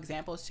show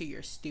examples to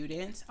your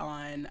students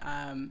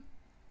on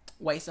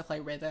ways to play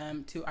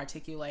rhythm, to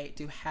articulate,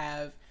 to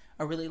have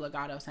a really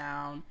legato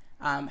sound,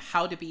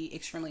 how to be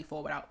extremely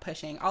full without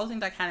pushing, all the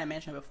things I kind of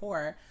mentioned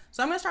before.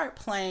 So I'm going to start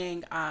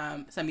playing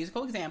some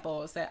musical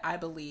examples that I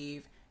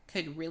believe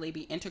could really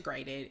be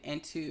integrated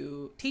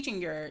into teaching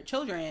your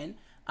children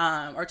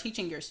or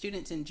teaching your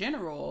students in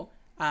general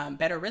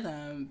better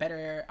rhythm,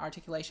 better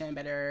articulation,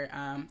 better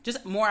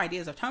just more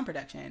ideas of tone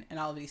production and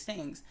all of these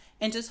things,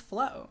 and just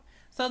flow.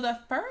 So the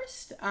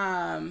first,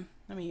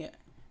 let me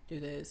do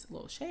this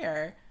little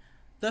share.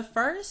 The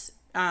first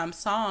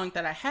song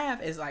that I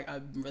have is like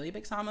a really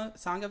big song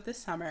of this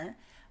summer.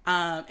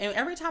 And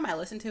every time I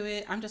listen to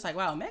it, I'm just like,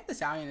 wow, Meg Thee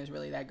Stallion is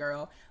really that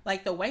girl.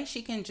 Like the way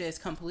she can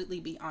just completely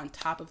be on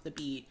top of the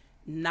beat,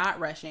 not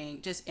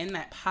rushing, just in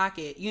that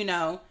pocket, you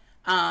know,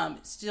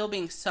 still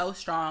being so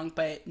strong,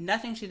 but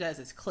nothing she does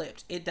is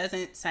clipped. It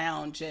doesn't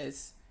sound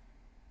just,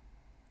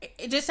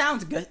 it just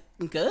sounds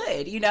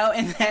good, you know,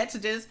 and that's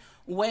just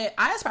what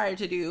I aspire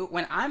to do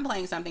when I'm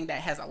playing something that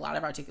has a lot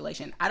of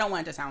articulation. I don't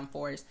want it to sound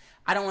forced.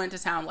 I don't want it to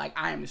sound like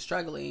I am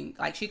struggling.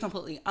 Like, she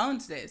completely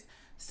owns this.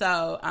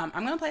 So I'm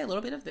going to play a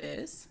little bit of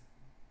this.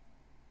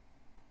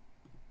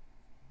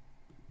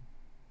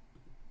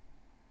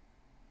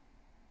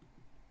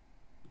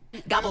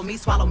 Gobble me,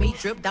 swallow me,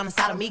 drip down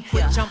inside of me.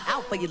 Quick jump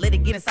out for you, let it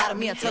get inside of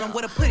me. I tell them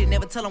where to put it,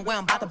 never tell them where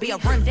I'm about to be. I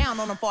run down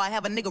on them before I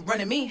have a nigga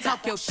running me.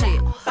 Talk your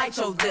shit, bite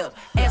your lip.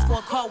 Ask for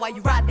a call while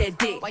you ride that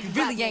dick. You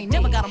really ain't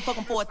never got him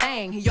fucking for a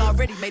thing. He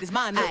already made his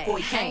mind up before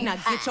he came. Now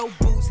get your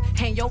boots,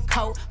 hang your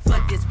coat for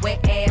this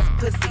wet ass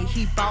pussy.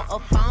 He bought a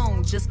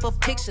phone just for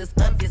pictures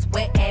of this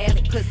wet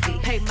ass pussy.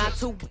 Pay my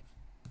two.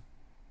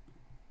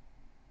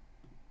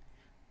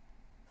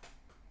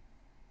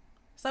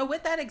 So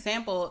with that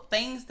example,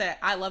 things that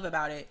I love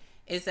about it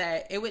is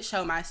that it would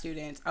show my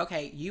students,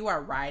 okay, you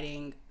are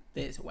riding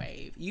this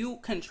wave. You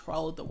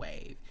controlled the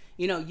wave.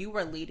 You know, you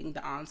were leading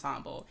the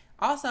ensemble.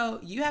 Also,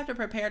 you have to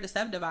prepare to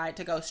subdivide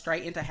to go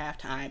straight into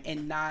halftime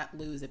and not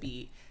lose a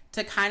beat.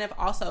 To kind of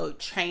also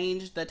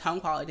change the tone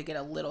quality to get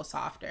a little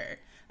softer,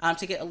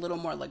 to get a little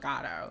more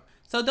legato.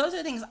 So those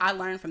are things I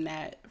learned from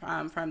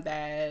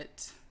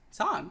that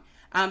song.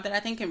 That I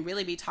think can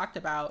really be talked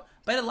about.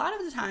 But a lot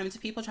of the times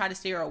people try to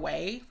steer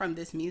away from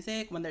this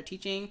music when they're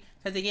teaching,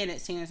 because again,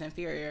 it's seen as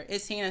inferior.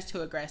 It's seen as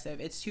too aggressive.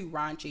 It's too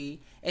raunchy.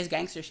 It's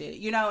gangster shit,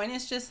 you know? And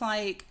it's just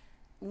like,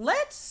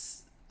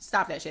 let's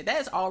stop that shit.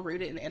 That is all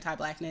rooted in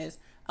anti-blackness.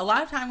 A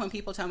lot of time when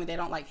people tell me they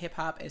don't like hip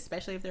hop,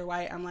 especially if they're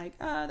white, I'm like,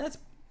 that's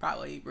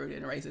probably rooted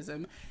in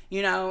racism,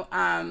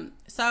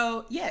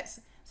 So yes,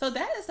 so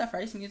that is the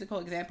first musical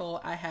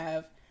example I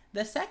have.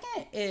 The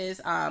second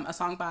is a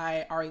song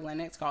by Ari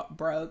Lennox called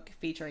Broke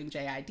featuring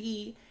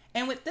JID.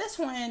 And with this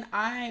one,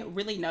 I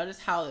really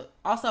noticed how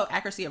also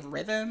accuracy of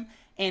rhythm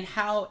and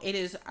how it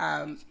is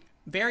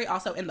very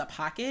also in the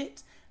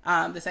pocket,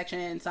 the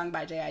section sung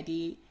by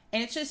JID.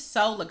 And it's just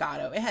so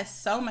legato. It has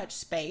so much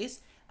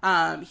space.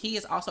 He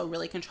is also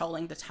really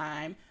controlling the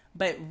time,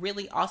 but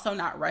really also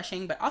not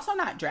rushing, but also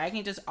not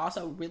dragging, just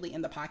also really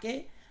in the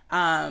pocket.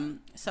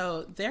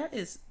 So there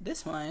is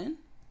this one.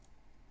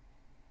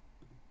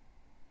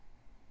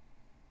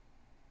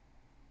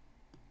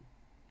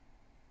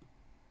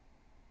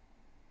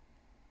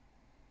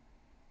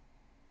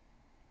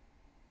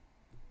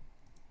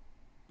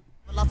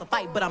 Lost a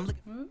fight, but I'm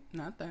looking.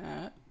 Not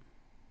that.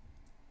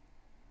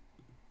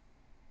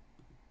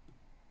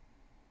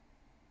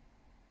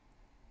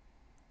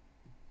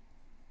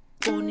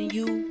 Owning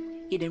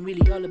you, it ain't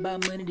really all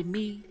about money to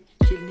me.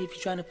 Chillin' if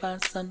you're trying to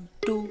find something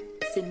to do.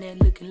 Sitting there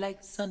looking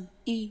like something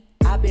to eat.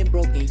 I've been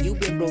broken, you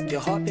been broke,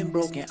 your heart been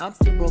broken. I'm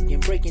still broken,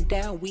 breaking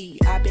down weed.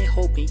 I've been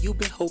hoping, you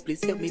been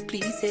hopeless. Help me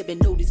please, heaven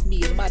notice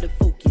me, I'm out of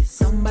focus.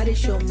 Somebody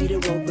show me the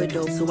rope a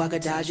dope so I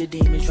could dodge a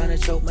demon trying to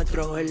choke my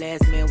throat. Her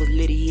last man was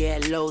litty, he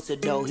had loads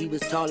of dough. He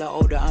was taller,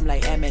 older, I'm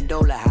like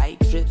Amendola. Height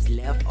trips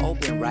left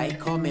open, right,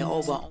 call me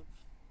over.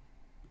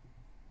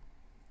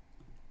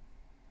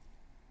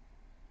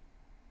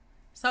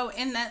 So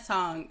in that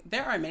song,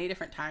 there are many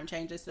different time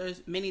changes.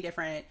 There's many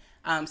different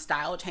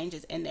style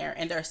changes in there,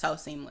 and they're so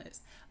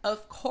seamless.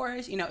 Of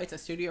course, it's a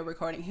studio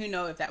recording. Who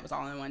knows if that was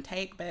all in one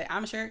take, but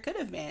I'm sure it could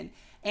have been.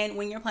 And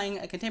when you're playing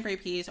a contemporary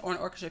piece or an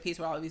orchestra piece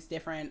with all these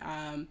different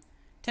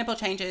tempo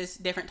changes,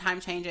 different time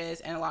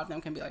changes, and a lot of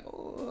them can be like,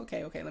 oh,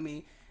 okay, let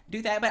me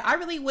do that. But I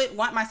really would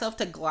want myself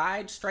to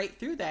glide straight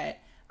through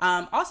that.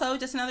 Also,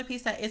 just another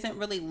piece that isn't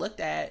really looked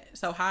at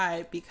so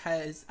high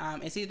because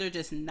it's either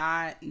just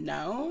not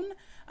known,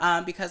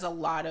 because a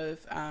lot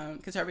of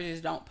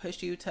conservatives don't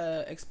push you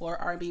to explore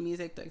R&B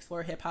music, to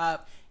explore hip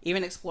hop,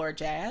 even explore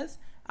jazz.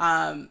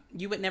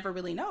 You would never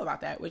really know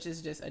about that, which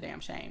is just a damn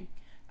shame.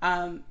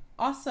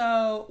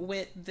 Also,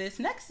 with this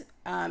next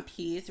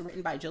piece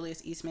written by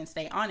Julius Eastman,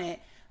 Stay On It,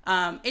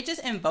 it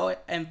just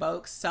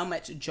invokes so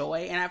much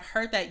joy. And I've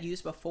heard that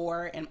used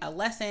before in a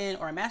lesson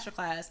or a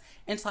masterclass.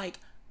 And it's like,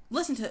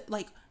 listen to,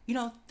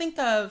 think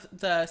of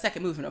the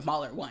second movement of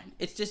Mahler 1.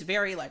 It's just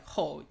very like,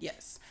 oh,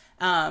 yes.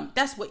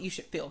 That's what you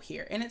should feel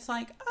here. And it's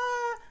like,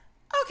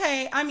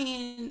 okay, I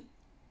mean,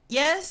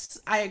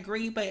 yes, I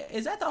agree, but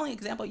is that the only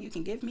example you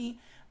can give me?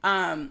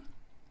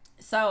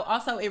 So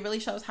also it really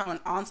shows how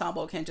an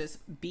ensemble can just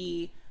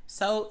be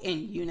so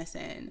in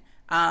unison,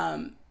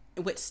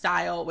 with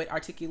style, with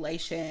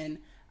articulation,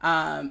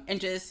 and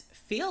just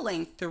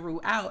feeling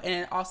throughout. And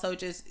it also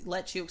just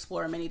lets you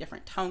explore many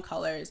different tone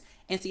colors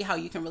and see how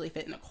you can really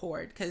fit in a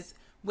chord. Because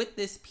with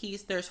this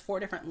piece, there's 4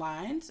 different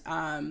lines,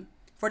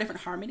 4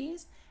 different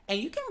harmonies. And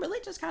you can really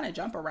just kind of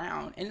jump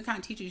around, and it kind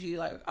of teaches you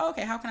like, oh,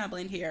 okay, how can I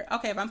blend here?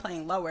 Okay, if I'm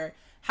playing lower,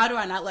 how do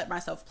I not let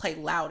myself play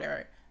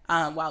louder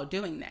while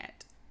doing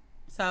that?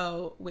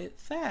 So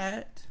with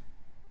that,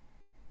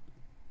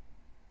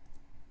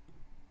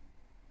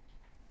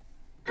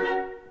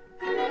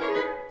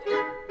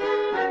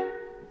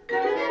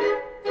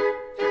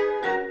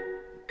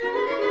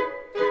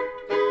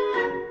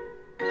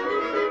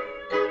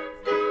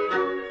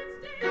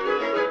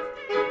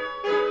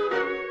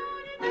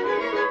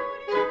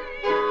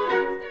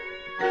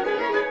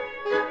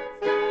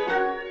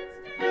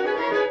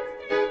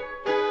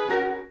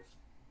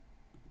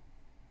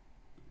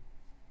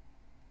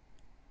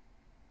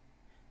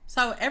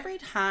 so every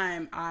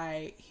time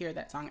I hear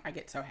that song, I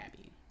get so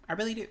happy. I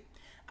really do.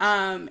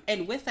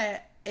 And with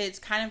that, it's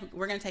kind of,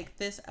 we're going to take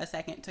this a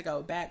second to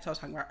go back to what I was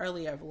talking about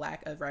earlier of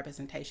lack of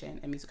representation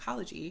in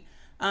musicology.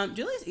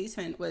 Julius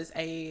Eastman was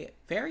a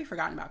very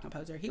forgotten about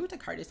composer. He went to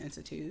Curtis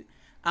Institute,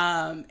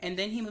 and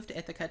then he moved to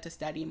Ithaca to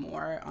study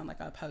more on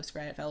like a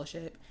post-grad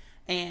fellowship.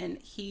 And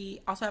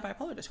he also had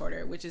bipolar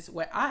disorder, which is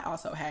what I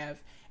also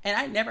have. And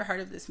I never heard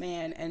of this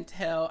man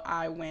until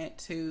I went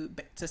to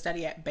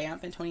study at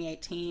Banff in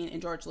 2018,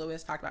 and George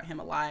Lewis talked about him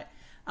a lot.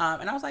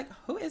 And I was like,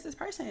 who is this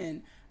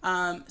person?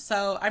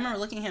 So I remember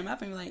looking him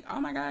up and be like, oh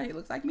my God, he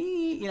looks like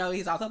me.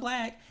 He's also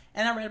Black.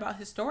 And I read about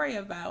his story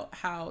about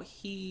how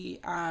he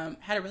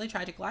had a really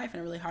tragic life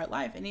and a really hard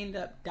life, and he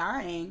ended up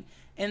dying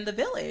in the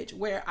village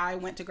where I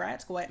went to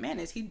grad school at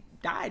Mannes. He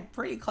died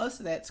pretty close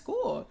to that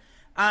school.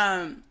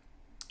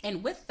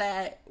 And with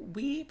that,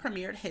 we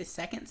premiered his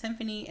 2nd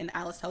symphony in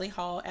Alice Tully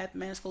Hall at the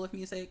Mannes School of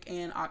Music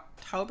in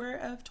October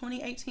of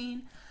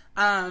 2018.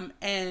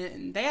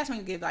 And they asked me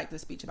to give like the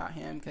speech about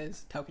him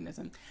because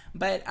tokenism.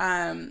 But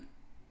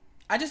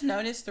I just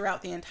noticed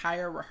throughout the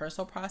entire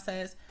rehearsal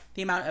process,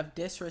 the amount of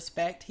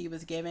disrespect he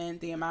was given,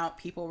 the amount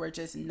people were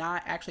just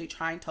not actually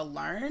trying to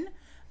learn.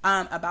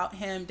 about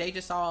him. They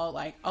just saw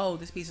like, oh,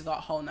 this piece is all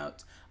whole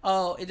notes.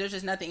 Oh, there's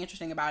just nothing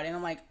interesting about it. And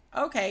I'm like,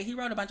 okay, he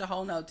wrote a bunch of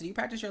whole notes. Do you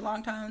practice your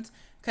long tones?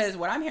 Because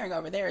what I'm hearing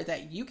over there is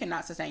that you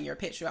cannot sustain your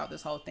pitch throughout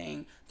this whole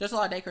thing. There's a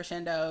lot of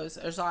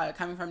decrescendos. There's a lot of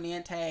coming from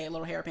niente, a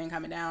little hairpin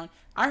coming down.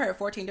 I heard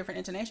 14 different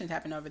intonations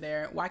happen over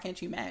there. Why can't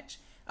you match?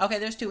 Okay,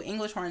 there's 2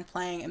 English horns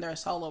playing and they're a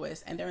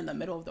soloist and they're in the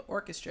middle of the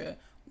orchestra.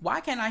 Why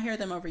can't I hear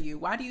them over you?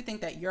 Why do you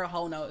think that your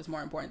whole note is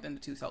more important than the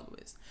 2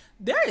 soloists?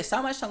 There is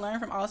so much to learn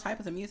from all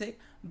types of music,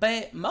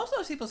 but most of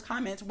those people's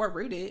comments were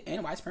rooted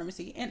in white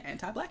supremacy and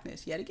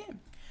anti-blackness yet again.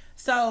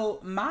 So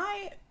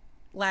my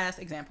last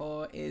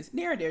example is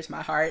near and dear to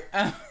my heart.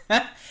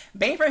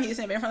 Being from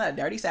Houston, being from that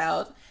dirty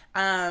South,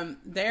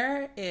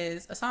 there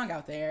is a song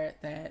out there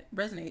that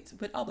resonates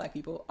with all Black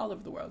people all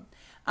over the world.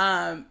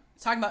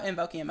 Talking about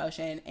invoking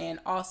emotion and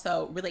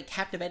also really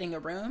captivating a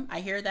room. I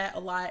hear that a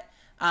lot.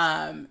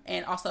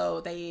 And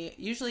also they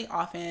usually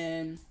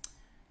often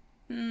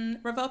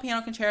Revolt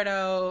Piano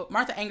Concerto,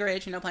 Martha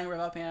Angerich, playing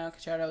Revolt Piano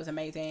Concerto is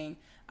amazing.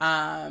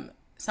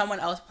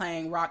 Someone else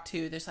playing rock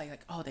too, there's like,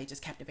 oh, they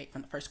just captivate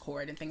from the first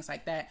chord and things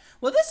like that.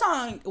 Well, this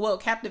song will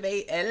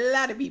captivate a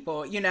lot of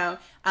people, you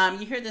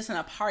hear this in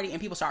a party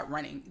and people start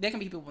running. There can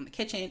be people in the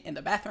kitchen, in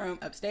the bathroom,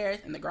 upstairs,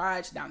 in the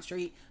garage, down the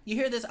street. You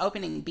hear this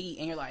opening beat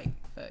and you're like,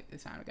 fuck,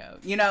 it's time to go.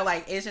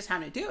 It's just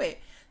time to do it.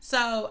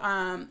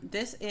 So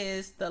this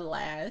is the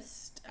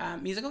last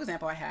musical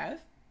example I have.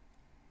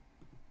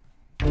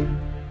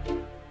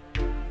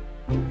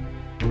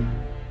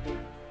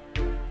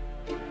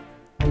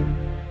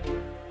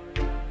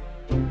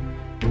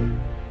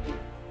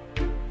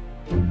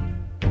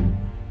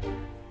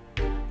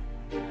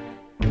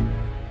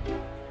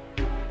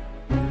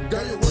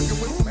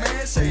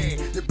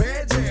 Your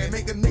bad jam,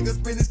 make a nigga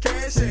spend his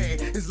cash,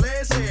 his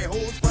last hand,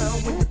 holds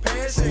found when you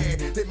pass,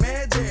 they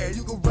mad jam,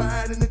 you can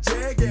ride in the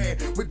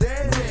jag, with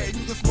that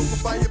you can smoke a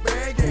fire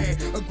bag,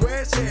 a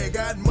grass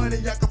got money,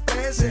 I can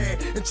flash,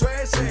 and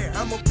trash,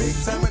 I'm a big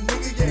time a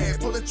nigga,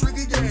 pull a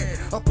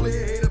trigger, I play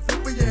a hater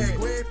flipper,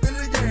 go ahead, fill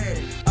it,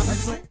 I like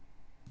slang.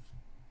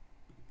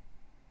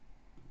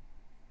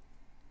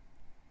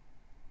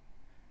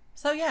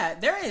 So yeah,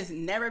 there has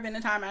never been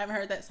a time I haven't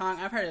heard that song.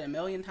 I've heard it a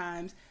million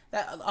times.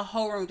 That a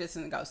whole room just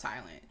doesn't go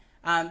silent.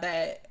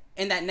 That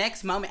in that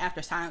next moment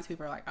after silence,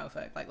 people are like, oh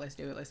fuck, like let's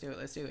do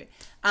it.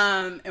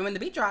 And when the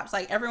beat drops,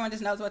 like everyone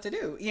just knows what to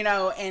do,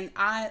 and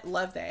I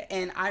love that.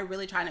 And I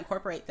really try to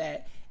incorporate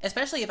that,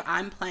 especially if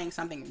I'm playing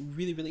something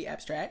really, really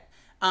abstract.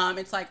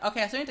 It's like,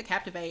 okay, I still need to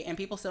captivate and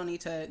people still need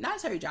to not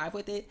necessarily jive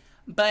with it,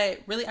 but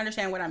really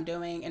understand what I'm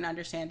doing and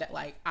understand that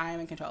like I am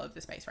in control of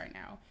the space right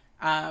now.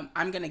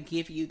 I'm going to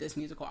give you this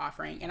musical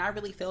offering. And I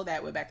really feel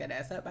that with Back That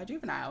Ass Up by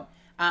Juvenile.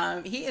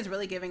 He is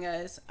really giving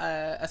us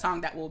a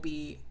song that will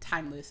be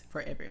timeless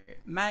forever.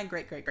 My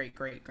great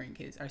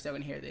grandkids are still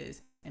going to hear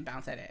this and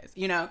bounce that ass,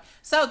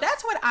 So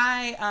that's what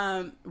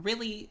I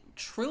really,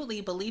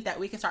 truly believe that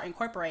we can start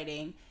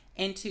incorporating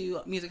into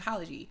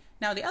musicology.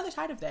 Now, the other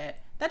side of that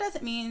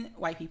doesn't mean,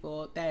 white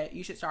people, that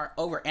you should start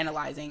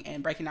over-analyzing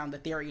and breaking down the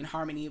theory and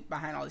harmony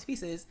behind all these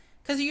pieces.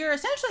 Because you're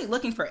essentially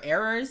looking for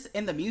errors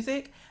in the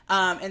music,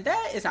 and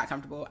that is not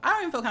comfortable. I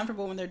don't even feel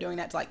comfortable when they're doing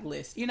that to like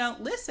Liszt.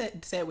 Liszt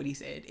said what he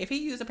said. If he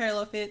used a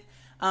parallel fifth,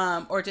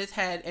 or just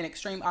had an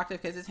extreme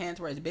octave because his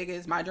hands were as big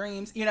as my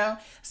dreams,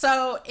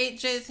 so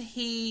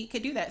he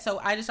could do that. So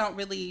I just don't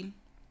really.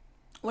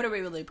 What are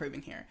we really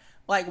proving here?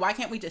 Like, why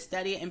can't we just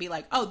study it and be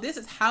like, oh, this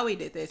is how he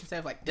did this instead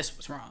of like this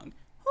was wrong?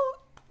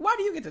 Why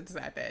do you get to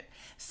decide that?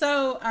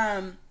 So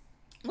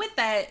with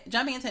that,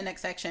 jumping into the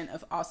next section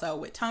of also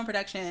with tone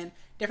production,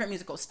 different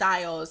musical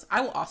styles,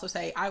 I will also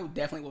say I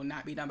definitely will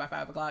not be done by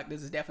 5 o'clock.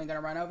 This is definitely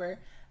going to run over.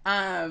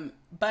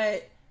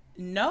 But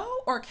no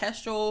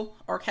orchestral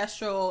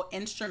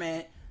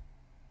instrument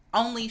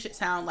only should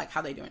sound like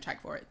how they do in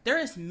track 4. There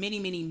is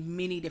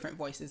many different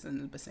voices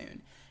in the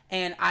bassoon.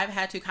 And I've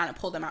had to kind of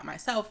pull them out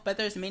myself, but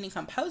there's many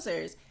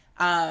composers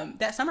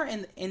that some are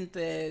in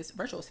this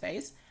virtual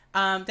space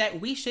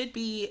that we should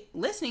be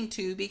listening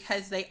to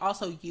because they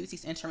also use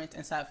these instruments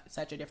in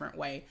such a different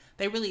way.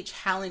 They really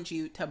challenge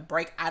you to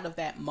break out of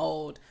that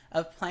mold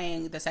of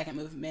playing the second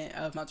movement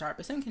of Mozart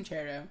Bassoon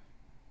Concerto.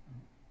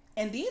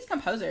 And these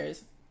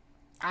composers,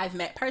 I've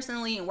met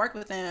personally and worked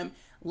with them,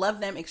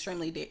 love them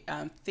extremely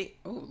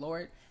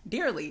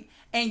dearly.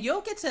 And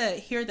you'll get to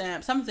hear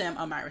them, some of them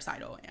on my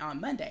recital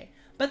on Monday.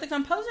 But the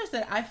composers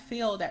that I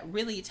feel that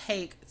really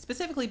take,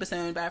 specifically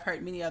bassoon, but I've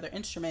heard many other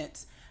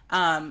instruments,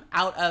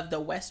 out of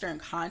the Western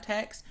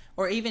context,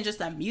 or even just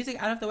the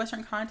music out of the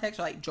Western context,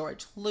 are like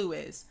George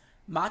Lewis,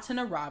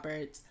 Martina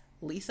Roberts,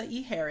 Lisa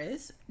E.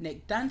 Harris,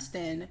 Nick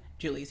Dunstan,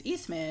 Julius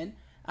Eastman,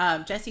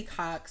 Jesse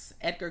Cox,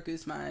 Edgar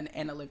Guzman,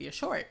 and Olivia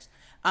Short.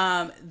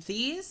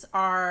 These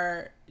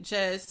are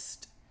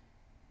just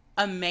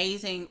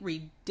amazing,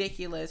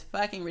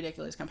 fucking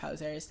ridiculous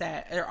composers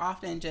that are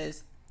often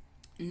just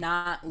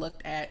not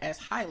looked at as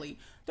highly.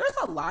 There's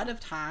a lot of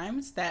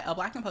times that a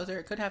Black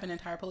composer could have an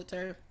entire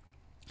Pulitzer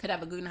could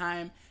have a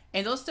Guggenheim,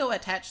 and they'll still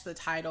attach the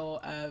title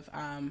of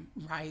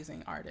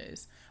rising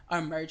artist or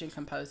emerging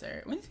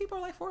composer when these people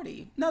are like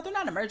 40. No, they're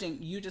not emerging.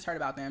 You just heard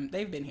about them.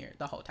 They've been here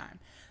the whole time.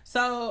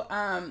 So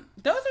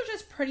those are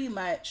just pretty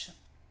much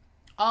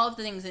all of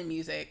the things in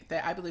music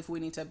that I believe we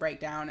need to break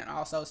down and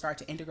also start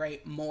to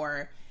integrate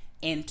more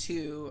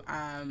into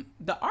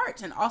the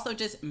arts, and also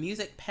just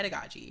music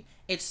pedagogy.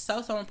 It's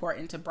so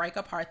important to break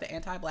apart the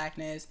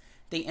anti-Blackness,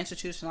 the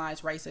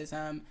institutionalized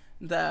racism,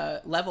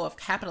 the level of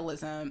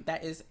capitalism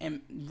that is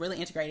really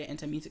integrated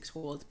into music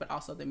schools, but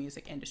also the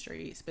music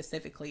industry,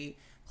 specifically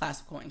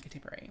classical and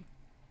contemporary.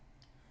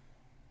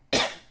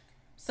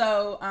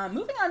 So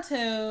moving on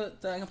to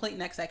the complete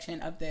next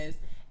section of this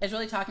is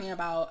really talking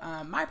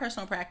about my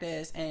personal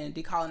practice and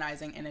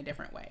decolonizing in a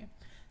different way.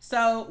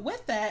 So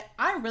with that,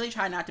 I really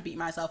try not to beat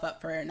myself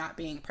up for not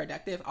being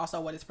productive. Also,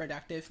 what does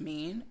productive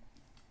mean?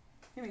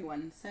 Give me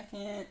 1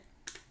 second.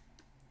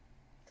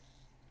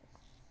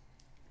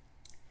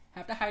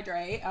 Have to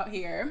hydrate out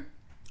here.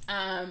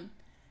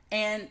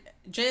 And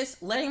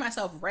just letting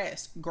myself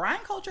rest.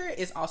 Grind culture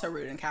is also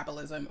rooted in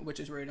capitalism,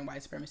 which is rooted in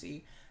white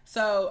supremacy.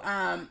 So,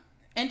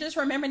 and just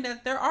remembering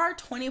that there are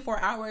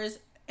 24 hours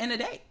in a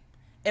day.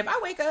 If I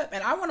wake up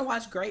and I want to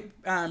watch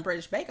Great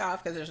British Bake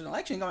Off because there's an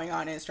election going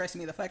on and it's stressing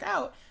me the fuck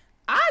out,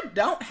 I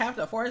don't have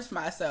to force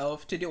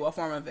myself to do a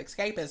form of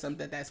escapism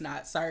that's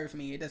not served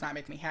me. It does not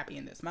make me happy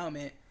in this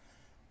moment.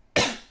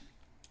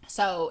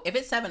 So if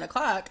it's 7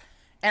 o'clock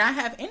and I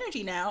have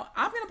energy now,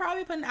 I'm going to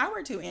probably put an hour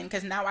or two in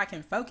because now I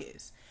can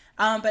focus.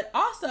 But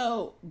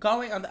also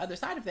going on the other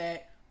side of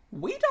that,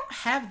 we don't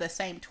have the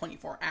same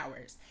 24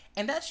 hours.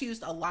 And that's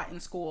used a lot in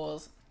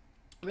schools,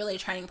 really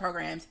training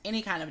programs,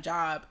 any kind of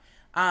job.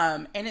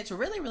 And it's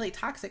really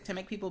toxic to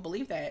make people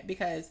believe that,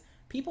 because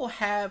people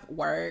have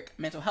work,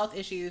 mental health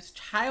issues,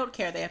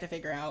 childcare they have to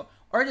figure out,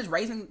 or just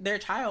raising their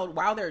child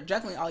while they're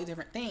juggling all these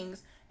different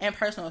things, and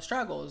personal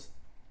struggles.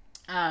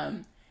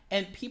 And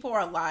people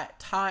are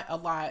taught a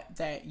lot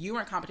that you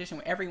are in competition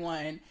with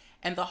everyone,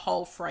 and the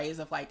whole phrase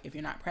of like, if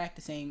you're not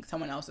practicing,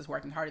 someone else is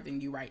working harder than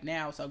you right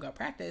now, so go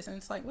practice. And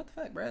it's like, what the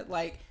fuck, bro?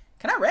 Like,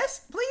 can I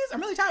rest, please? I'm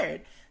really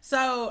tired.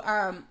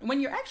 So when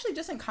you're actually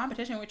just in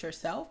competition with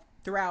yourself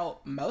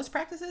throughout most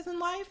practices in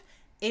life,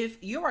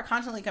 if you are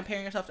constantly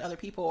comparing yourself to other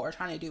people or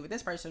trying to do what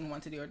this person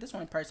wants to do or this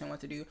one person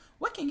wants to do,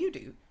 what can you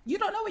do? You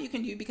don't know what you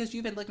can do because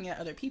you've been looking at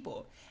other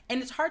people.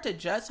 And it's hard to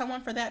judge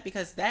someone for that,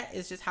 because that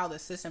is just how the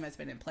system has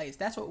been in place.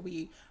 That's what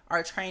we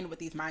are trained with,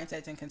 these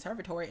mindsets in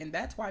conservatory. And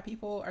that's why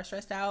people are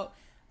stressed out,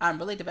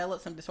 really develop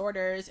some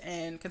disorders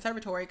in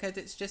conservatory, because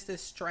it's just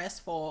this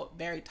stressful,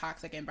 very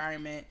toxic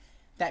environment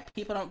that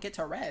people don't get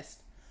to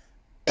rest.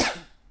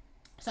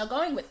 So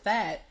going with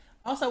that,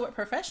 also with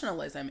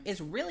professionalism,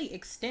 is really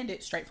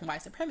extended straight from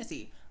white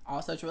supremacy.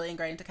 Also, it's really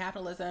ingrained into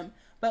capitalism,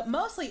 but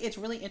mostly it's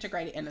really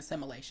integrated in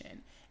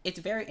assimilation. It's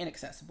very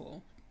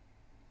inaccessible.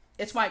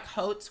 It's why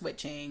code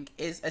switching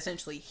is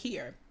essentially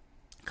here.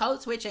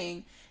 Code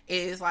switching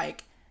is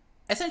like,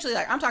 essentially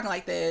like, I'm talking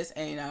like this,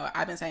 and you know,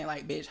 I've been saying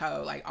like bitch,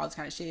 hoe, like all this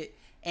kind of shit.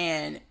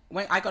 And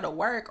when I go to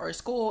work or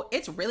school,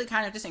 it's really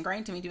kind of just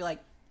ingrained to me to be like,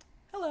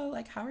 hello,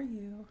 like, how are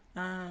you?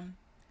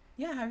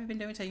 Yeah, how have you been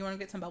doing today? You want to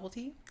get some bubble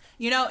tea?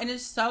 You know, and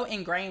it's so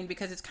ingrained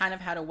because it's kind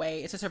of had a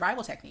way, it's a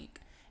survival technique.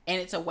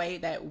 And it's a way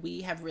that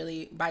we have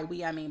really, by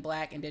we, I mean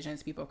Black,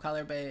 Indigenous, people of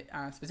color, but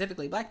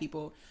specifically Black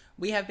people,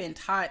 we have been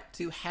taught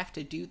to have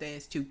to do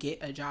this to get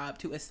a job,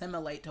 to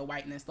assimilate to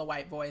whiteness, the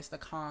white voice, the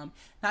calm,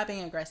 not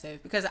being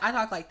aggressive. Because I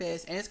talk like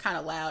this and it's kind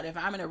of loud. If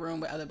I'm in a room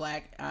with other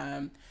Black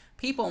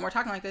people and we're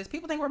talking like this,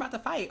 people think we're about to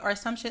fight or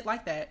some shit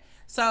like that.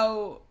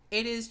 So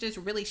it is just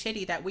really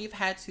shitty that we've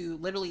had to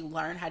literally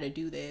learn how to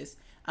do this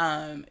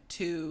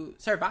to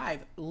survive,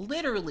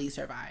 literally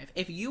survive.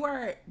 If you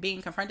are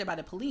being confronted by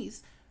the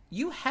police,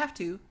 you have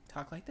to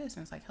talk like this.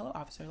 And it's like, hello,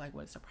 officer, like,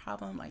 what's the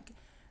problem? Like,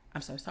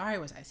 I'm so sorry,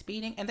 was I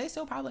speeding? And they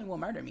still probably will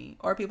murder me,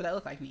 or people that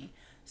look like me.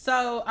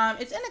 So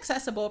it's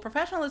inaccessible.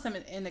 Professionalism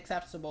is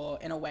inaccessible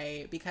in a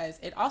way because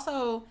it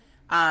also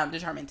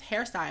determines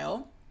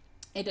hairstyle.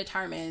 It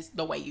determines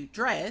the way you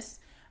dress.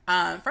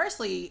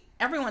 Firstly,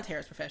 everyone's hair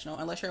is professional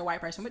unless you're a white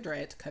person with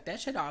dreads. Cut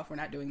that shit off. We're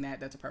not doing that.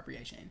 That's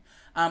appropriation.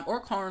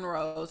 Or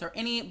cornrows or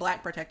any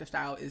Black protective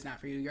style is not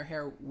for you. Your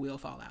hair will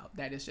fall out.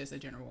 That is just a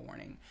general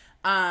warning.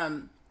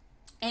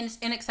 And it's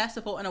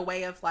inaccessible in a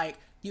way of like,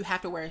 you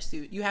have to wear a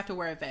suit, you have to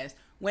wear a vest,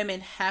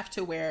 women have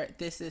to wear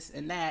this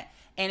and that.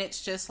 And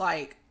it's just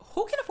like,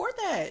 who can afford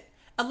that?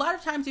 A lot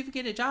of times if you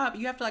get a job,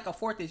 you have to like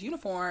afford this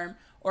uniform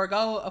or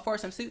go afford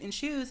some suit and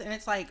shoes. And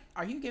it's like,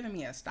 are you giving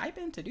me a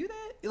stipend to do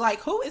that?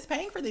 Like, who is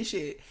paying for this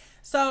shit?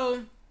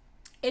 So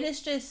it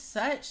is just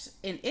such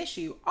an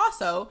issue.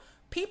 Also,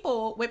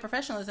 people with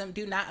professionalism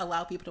do not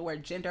allow people to wear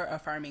gender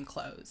affirming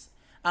clothes.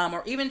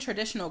 Or even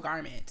traditional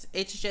garments.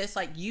 It's just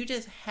like, you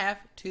just have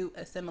to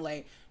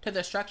assimilate to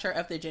the structure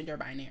of the gender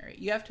binary.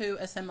 You have to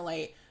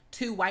assimilate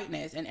to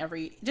whiteness in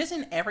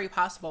every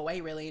possible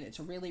way, really. And it's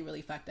really,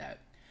 really fucked up.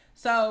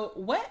 So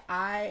what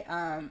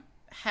I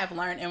have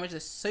learned and was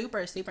just super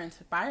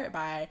inspired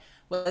by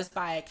was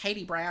by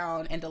Katie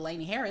Brown and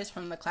Delaney Harris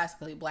from the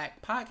Classically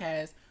Black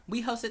podcast,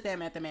 we hosted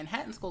them at the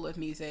Manhattan School of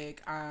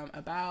Music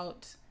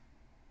about,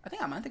 I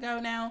think, a month ago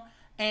now.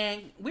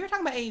 And we were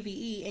talking about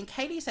AVE, and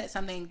Katie said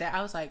something that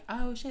I was like,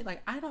 oh shit,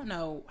 like, I don't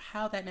know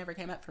how that never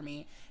came up for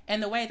me.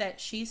 And the way that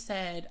she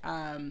said,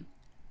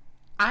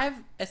 I've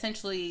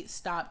essentially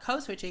stopped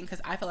code switching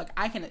because I feel like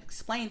I can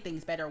explain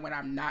things better when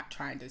I'm not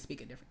trying to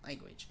speak a different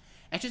language.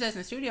 And she says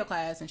in studio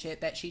class and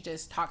shit that she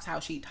just talks how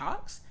she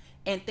talks,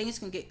 and things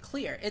can get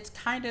clear. It's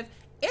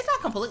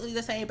not completely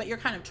the same, but you're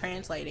kind of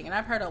translating. And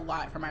I've heard a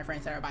lot from my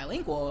friends that are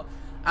bilingual,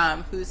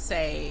 who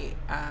say,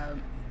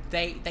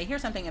 they hear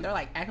something and they're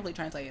like actively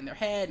translating in their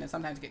head and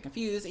sometimes get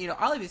confused,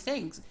 all of these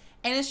things.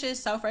 And it's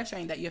just so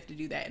frustrating that you have to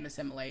do that and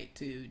assimilate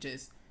to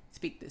just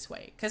speak this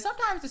way. Because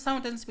sometimes if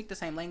someone doesn't speak the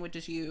same language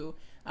as you,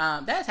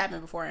 that has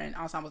happened before in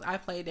ensembles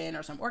I've played in,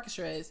 or some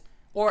orchestras,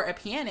 or a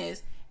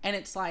pianist, and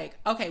it's like,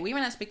 okay, we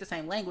may not speak the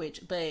same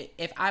language, but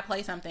if I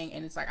play something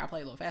and it's like I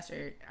play a little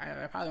faster,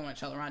 I probably want to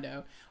cello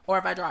rondo. Or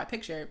if I draw a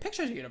picture,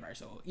 pictures are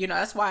universal.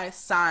 That's why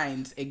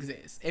signs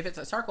exist. If it's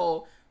a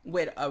circle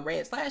with a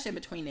red slash in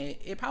between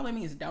it, it probably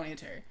means don't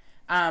enter,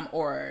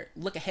 or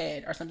look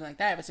ahead, or something like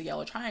that. If it's a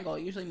yellow triangle,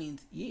 it usually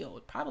means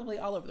yield, probably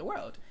all over the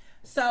world.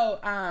 So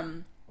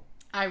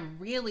I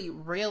really,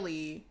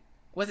 really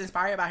was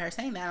inspired by her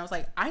saying that. I was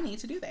like, I need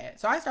to do that.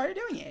 So I started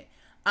doing it.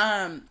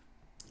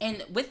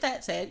 And with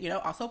that said,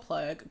 also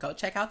plug, go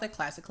check out the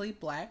Classically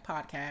Black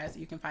podcast.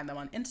 You can find them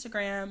on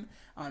Instagram,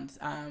 on,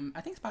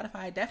 I think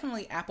Spotify,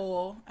 definitely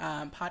Apple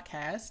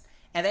Podcast.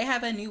 And they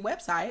have a new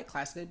website,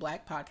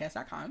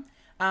 classicallyblackpodcast.com.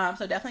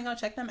 So definitely go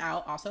check them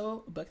out.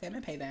 Also book them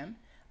and pay them.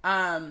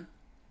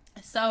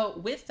 So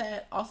with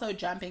that, also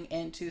jumping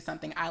into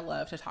something I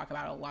love to talk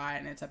about a lot,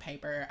 and it's a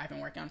paper I've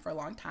been working on for a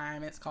long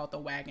time. It's called The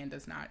Wagon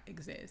Does Not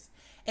Exist.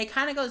 It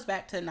kind of goes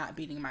back to not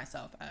beating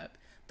myself up.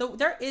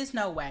 There is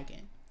no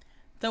wagon.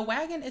 The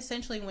wagon,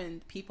 essentially,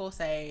 when people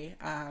say,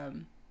 I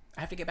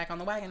have to get back on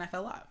the wagon, I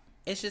fell off.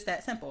 It's just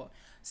that simple.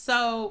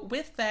 So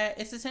with that,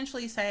 it's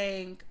essentially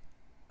saying,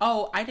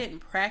 oh, I didn't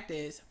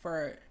practice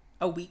for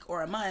a week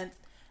or a month.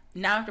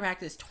 Now I have to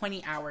practice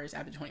 20 hours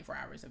out of the 24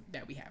 hours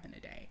that we have in a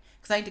day.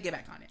 Because I need to get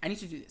back on it. I need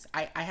to do this.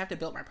 I have to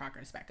build my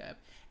progress back up.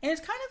 And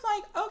it's kind of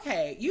like,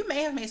 okay, you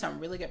may have made some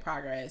really good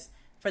progress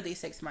for these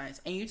 6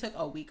 months, and you took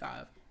a week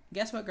off.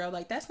 Guess what, girl?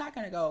 Like, that's not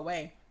going to go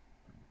away.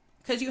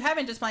 Because you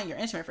haven't just playing your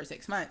instrument for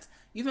 6 months.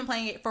 You've been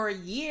playing it for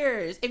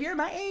years. If you're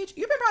my age,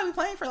 you've been probably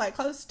playing for like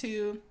close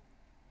to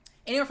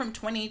anywhere from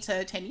 20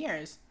 to 10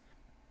 years.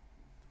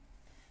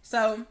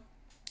 So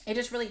it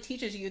just really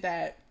teaches you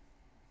that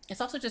it's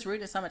also just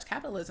rooted in so much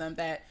capitalism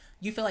that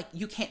you feel like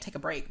you can't take a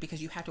break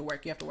because you have to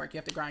work, you have to work, you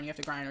have to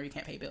grind, or you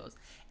can't pay bills.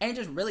 And it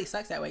just really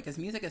sucks that way because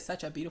music is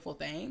such a beautiful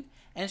thing.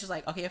 And it's just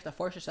like, okay, you have to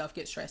force yourself,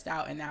 get stressed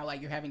out, and now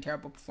like you're having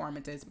terrible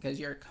performances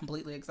because you're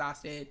completely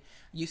exhausted.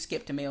 You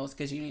skipped meals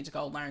because you need to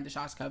go learn the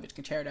Shostakovich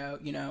concerto,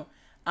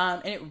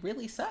 and it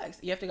really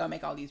sucks. You have to go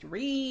make all these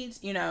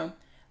reads, and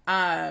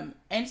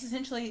it's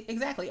essentially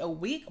exactly a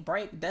week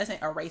break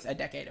doesn't erase a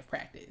decade of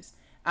practice.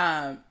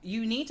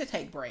 You need to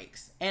take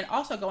breaks. And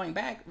also going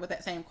back with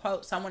that same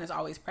quote, someone is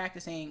always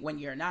practicing when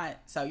you're not,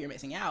 so you're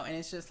missing out. And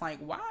it's just like,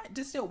 why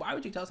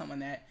would you tell someone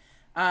that?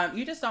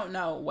 You just don't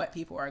know what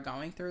people are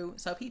going through.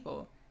 So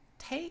people,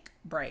 take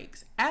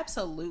breaks.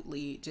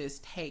 Absolutely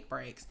just take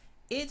breaks.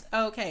 It's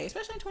okay,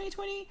 especially in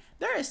 2020.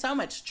 There is so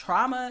much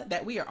trauma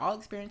that we are all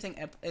experiencing,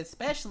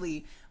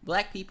 especially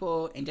Black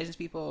people, Indigenous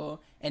people,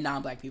 and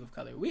non-Black people of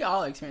color. We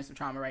all experience some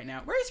trauma right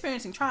now. We're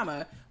experiencing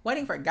trauma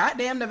waiting for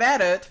goddamn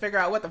Nevada to figure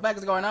out what the fuck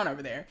is going on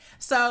over there.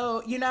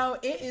 So,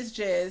 it is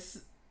just,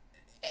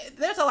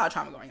 there's a lot of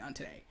trauma going on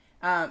today,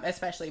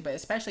 especially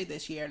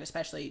this year, and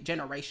especially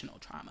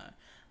generational trauma.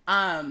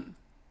 And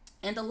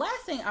the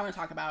last thing I want to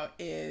talk about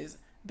is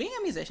being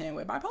a musician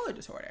with bipolar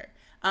disorder.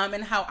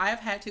 And how I've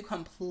had to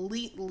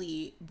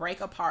completely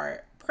break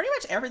apart pretty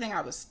much everything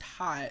I was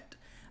taught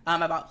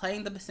about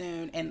playing the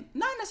bassoon, and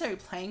not necessarily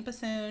playing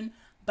bassoon,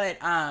 but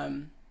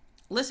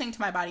listening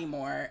to my body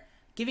more,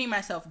 giving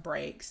myself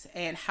breaks,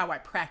 and how I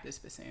practice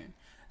bassoon.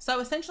 So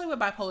essentially with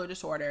bipolar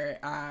disorder,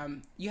 I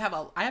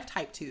have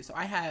type 2, so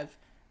I have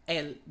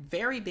a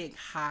very big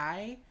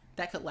high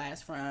that could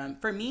last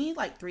for me,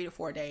 like 3 to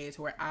 4 days,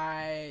 where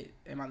I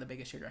am on the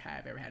biggest sugar high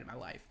I've ever had in my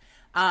life.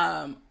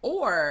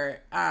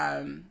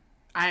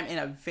 I'm in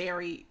a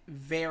very,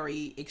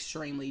 very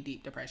extremely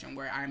deep depression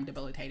where I'm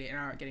debilitated and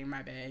I'm not getting in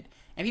my bed.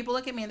 And people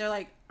look at me and they're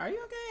like, are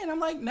you okay? And I'm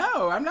like,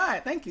 no, I'm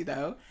not. Thank you,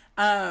 though.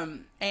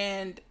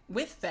 And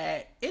with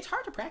that, it's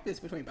hard to practice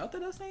between both of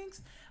those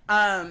things.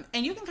 And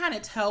you can kind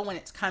of tell when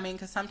it's coming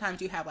because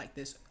sometimes you have like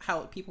this,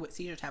 how people with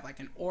seizures have like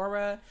an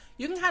aura.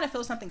 You can kind of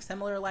feel something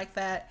similar like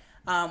that,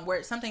 where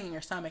it's something in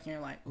your stomach and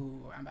you're like,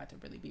 ooh, I'm about to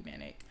really be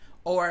manic.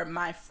 Or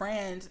my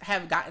friends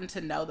have gotten to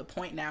know the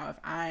point now if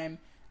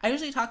I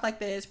usually talk like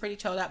this, pretty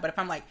chilled out, but if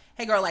I'm like,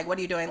 hey girl, like, what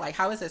are you doing? Like,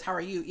 how is this? How are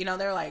you?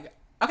 They're like,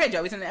 okay,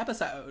 Joey's in the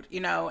episode,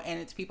 and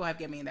it's people have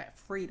given me that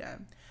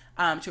freedom,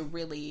 to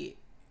really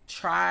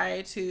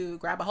try to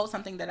grab a hold of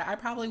something that I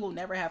probably will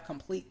never have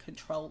complete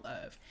control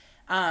of.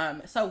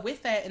 So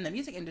with that in the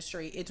music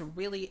industry, it's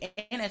really,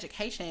 in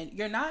education,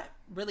 you're not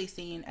really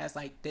seen as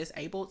like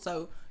disabled.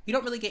 So you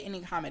don't really get any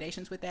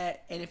accommodations with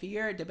that. And if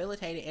you're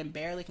debilitated and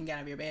barely can get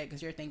out of your bed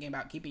because you're thinking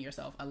about keeping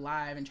yourself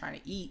alive and trying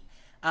to eat,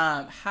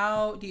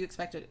 how do you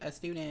expect a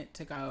student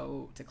to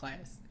go to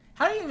class?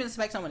 How do you even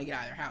expect someone to get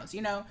out of their house?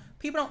 You know,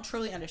 people don't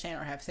truly understand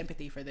or have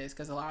sympathy for this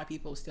because a lot of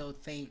people still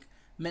think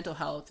mental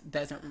health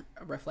doesn't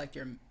reflect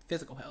your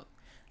physical health.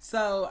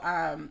 So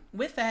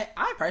with that,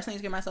 I personally need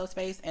to give myself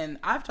space, and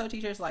I've told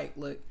teachers, like,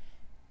 look,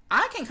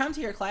 I can come to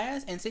your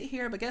class and sit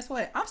here, but guess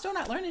what? I'm still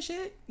not learning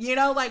shit. You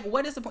know, like,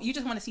 what is the point? You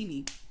just want to see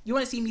me. You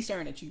want to see me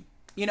staring at you.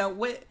 You know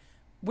what?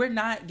 We're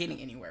not getting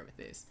anywhere with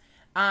this.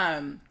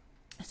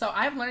 So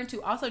I've learned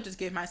to also just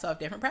give myself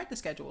different practice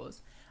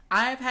schedules.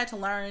 I've had to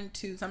learn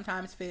to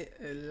sometimes fit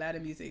a lot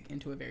of music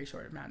into a very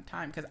short amount of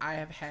time because I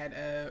have had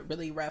a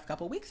really rough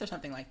couple weeks or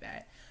something like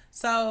that.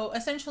 So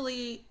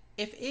essentially,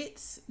 if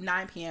it's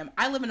 9 p.m.,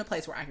 I live in a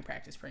place where I can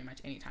practice pretty much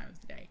any time of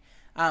the day,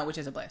 which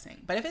is a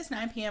blessing. But if it's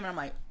 9 p.m. and I'm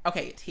like,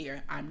 okay, it's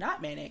here. I'm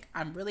not manic.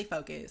 I'm really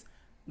focused.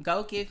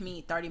 Go give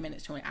me 30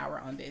 minutes to an hour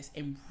on this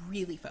and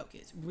really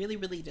focus. Really,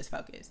 really just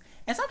focus.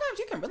 And sometimes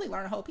you can really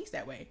learn a whole piece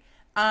that way.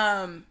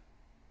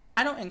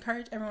 I don't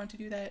encourage everyone to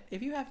do that.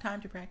 If you have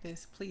time to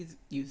practice, please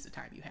use the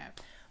time you have.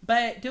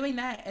 But doing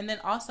that, and then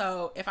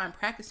also if I'm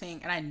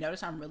practicing and I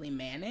notice I'm really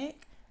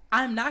manic,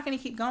 I'm not going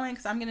to keep going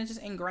because I'm going to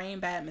just ingrain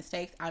bad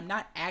mistakes. I'm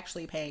not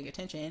actually paying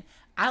attention.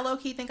 I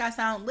low-key think I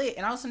sound lit,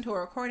 and I listen to a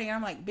recording and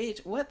I'm like,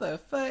 bitch, what the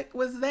fuck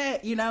was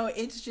that? You know,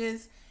 it's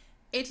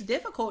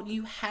difficult.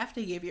 You have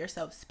to give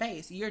yourself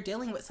space. You're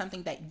dealing with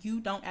something that you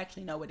don't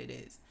actually know what it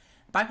is.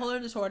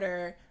 Bipolar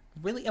disorder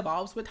really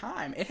evolves with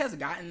time. It has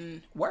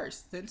gotten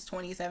worse since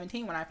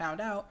 2017 when I found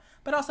out,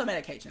 but also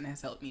medication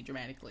has helped me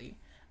dramatically.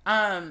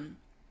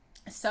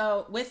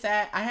 So with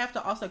that, I have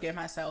to also give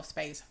myself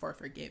space for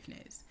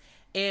forgiveness.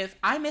 If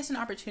I miss an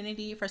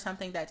opportunity for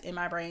something that's in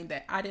my brain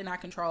that I did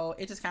not control,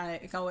 it just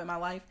kind of go with my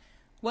life.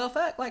 Well,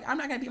 fuck, like, I'm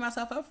not going to beat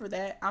myself up for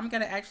that. I'm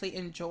going to actually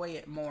enjoy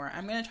it more.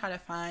 I'm going to try to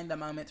find the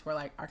moments where,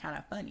 like, are kind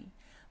of funny.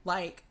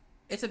 Like,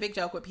 it's a big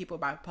joke with people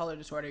with bipolar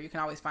disorder. You can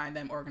always find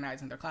them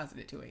organizing their closet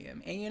at 2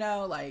 a.m. And, you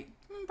know, like,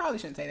 probably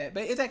shouldn't say that,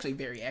 but it's actually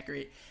very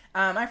accurate.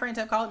 My friends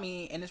have called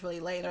me and it's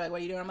really late. They're like, what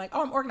are you doing? I'm like,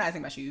 oh, I'm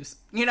organizing my shoes,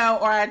 you know,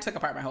 or I took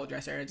apart my whole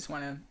dresser. I just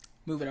want to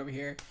move it over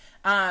here.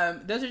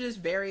 Those are just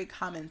very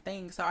common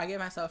things. So I give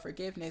myself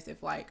forgiveness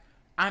if, like,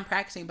 I'm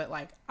practicing, but,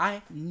 like,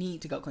 I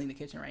need to go clean the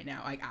kitchen right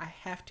now. Like, I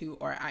have to,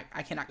 or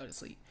I cannot go to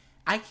sleep.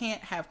 I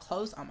can't have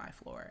clothes on my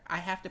floor. I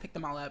have to pick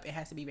them all up. It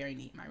has to be very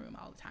neat in my room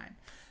all the time.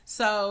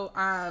 So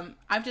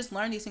I've just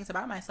learned these things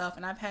about myself,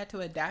 and I've had to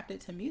adapt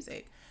it to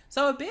music.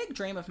 So a big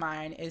dream of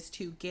mine is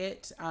to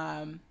get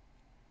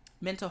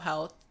mental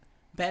health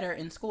better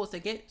in schools, to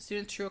get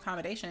students true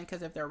accommodation,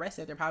 because if they're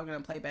arrested, they're probably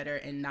going to play better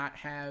and not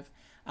have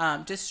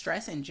just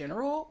stress in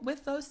general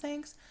with those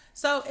things.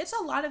 So it's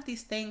a lot of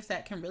these things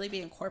that can really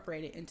be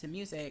incorporated into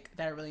music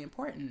that are really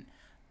important.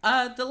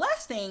 The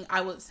last thing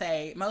I would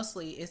say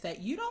mostly is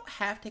that you don't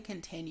have to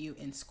continue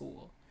in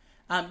school.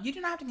 You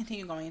do not have to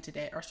continue going into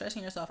debt or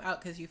stressing yourself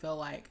out because you feel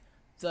like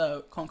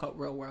the quote unquote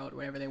real world,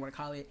 whatever they want to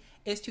call it,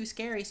 is too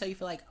scary. So you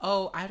feel like,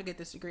 oh, I have to get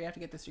this degree. I have to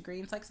get this degree.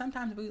 And it's like,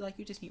 sometimes we like,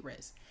 you just need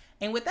rest.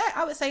 And with that,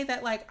 I would say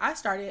that, like, I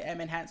started at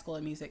Manhattan School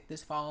of Music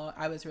this fall.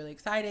 I was really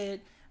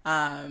excited.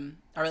 I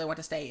really want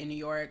to stay in New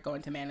York.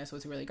 Going to Manus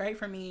was really great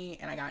for me.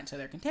 And I got into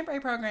their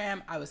contemporary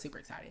program. I was super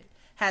excited.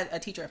 Had a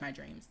teacher of my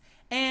dreams.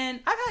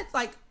 And I've had,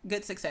 like,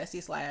 good success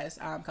these last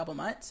couple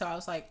months. So I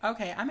was like,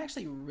 okay, I'm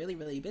actually really,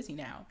 really busy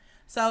now.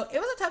 So it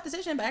was a tough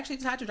decision, but I actually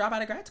decided to drop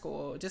out of grad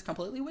school, just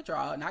completely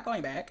withdraw, not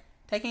going back,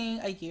 taking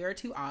a year or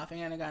two off,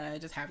 and I'm gonna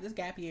just have this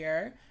gap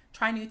year,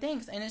 try new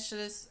things. And it's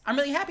just, I'm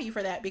really happy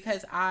for that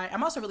because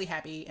I'm also really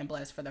happy and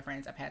blessed for the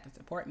friends I've had to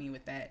support me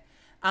with that.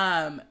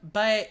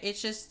 But it's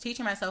just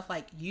teaching myself,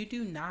 like, you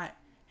do not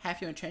have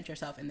to entrench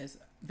yourself in this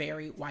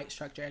very white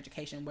structure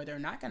education where they're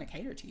not going to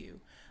cater to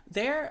you.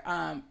 There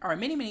are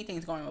many, many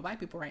things going on with Black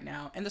people right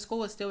now, and the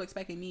school is still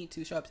expecting me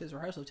to show up to this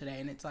rehearsal today,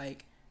 and it's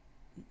like,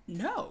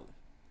 no,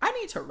 I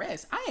need to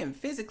rest. I am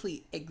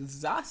physically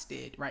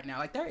exhausted right now.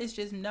 Like, there is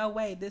just no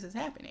way this is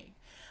happening.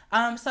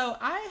 So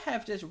I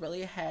have just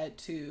really had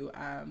to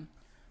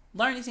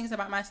learn these things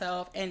about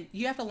myself, and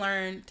you have to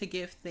learn to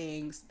give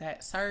things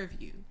that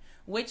serve you,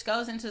 which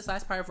goes into this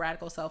last part of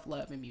radical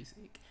self-love in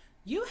music.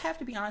 You have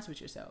to be honest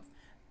with yourself.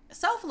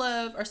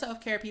 Self-love or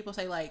self-care, people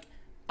say, like,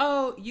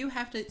 oh, you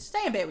have to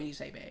stay in bed when you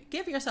stay in bed.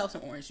 Give yourself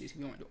some orange juice if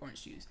you want to do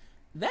orange juice.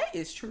 That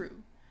is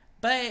true.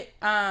 But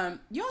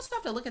you also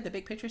have to look at the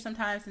big picture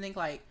sometimes and think,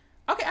 like,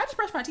 okay, I just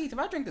brushed my teeth. If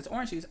I drink this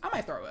orange juice, I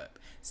might throw up.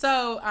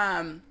 So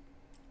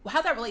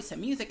how that relates to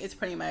music is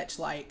pretty much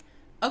like,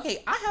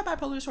 okay, I have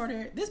bipolar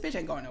disorder. This bitch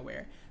ain't going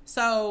nowhere.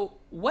 So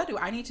what do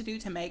I need to do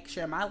to make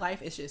sure my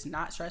life is just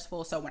not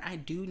stressful? So when I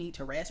do need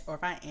to rest, or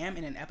if I am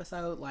in an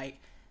episode, like,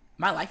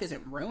 my life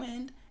isn't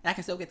ruined and I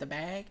can still get the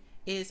bag,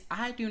 is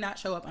I do not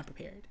show up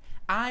unprepared.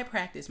 I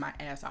practice my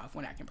ass off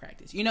when I can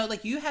practice. You know,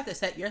 like, you have to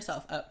set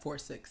yourself up for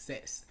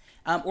success,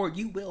 or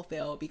you will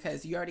fail,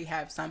 because you already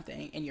have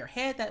something in your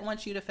head that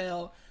wants you to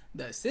fail.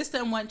 The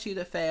system wants you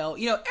to fail.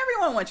 You know,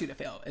 everyone wants you to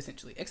fail,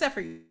 essentially, except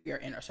for your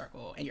inner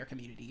circle and your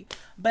community.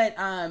 But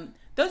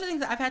those are things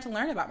that I've had to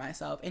learn about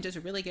myself, and just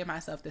really give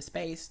myself the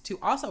space to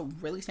also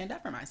really stand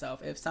up for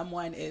myself. If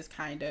someone is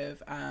kind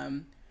of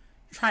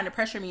trying to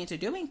pressure me into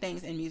doing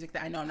things in music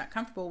that I know I'm not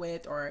comfortable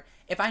with, or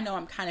if I know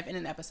I'm kind of in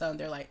an episode and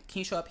they're like, can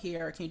you show up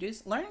here, or can you do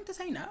this? Learning to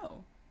say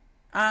no.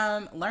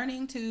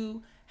 Learning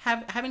to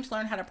having to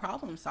learn how to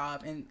problem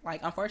solve, and,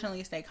 like,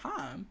 unfortunately stay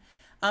calm.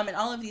 And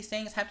all of these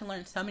things, have to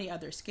learn so many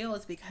other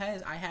skills,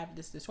 because I have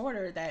this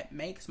disorder that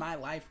makes my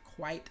life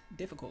quite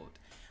difficult.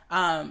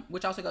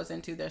 Which also goes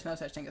into, there's no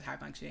such thing as high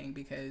functioning,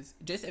 because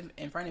just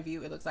in front of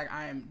you, it looks like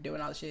I'm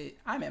doing all the shit.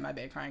 I'm in my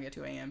bed crying at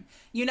 2 a.m.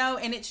 You know,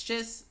 and it's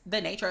just the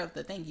nature of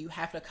the thing. You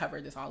have to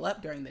cover this all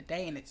up during the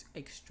day, and it's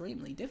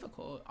extremely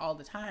difficult all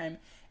the time.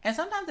 And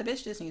sometimes the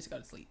bitch just needs to go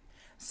to sleep.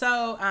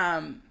 So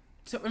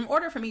in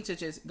order for me to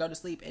just go to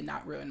sleep and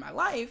not ruin my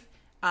life,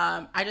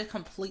 I just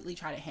completely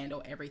try to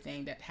handle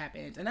everything that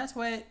happens. And that's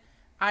what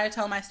I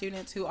tell my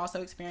students who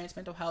also experience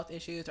mental health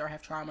issues or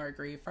have trauma or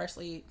grief.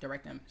 Firstly,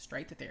 direct them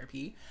straight to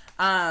therapy.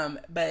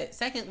 But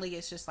secondly,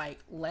 it's just like,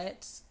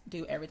 let's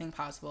do everything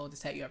possible to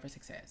set you up for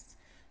success.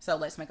 So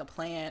let's make a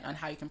plan on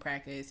how you can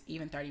practice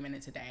even 30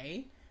 minutes a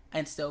day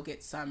and still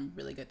get some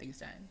really good things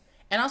done.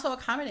 And also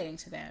accommodating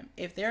to them.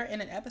 If they're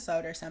in an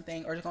episode or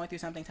something, or just going through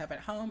something tough at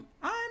home,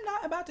 I'm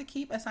not about to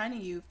keep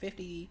assigning you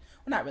 50,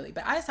 well, not really,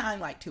 but I assign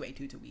like 2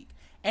 etudes a week.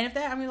 And if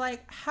that, I'm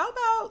like, how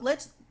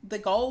about the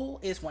goal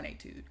is 1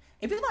 etude.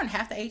 If you learn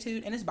half the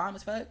etude and it's bomb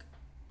as fuck,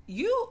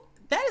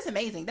 that is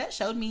amazing. That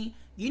showed me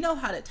you know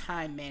how to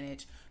time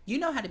manage. You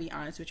know how to be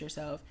honest with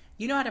yourself.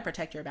 You know how to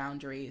protect your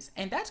boundaries.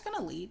 And that's going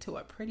to lead to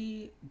a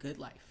pretty good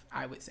life,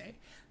 I would say.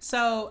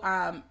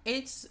 So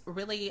it's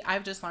really,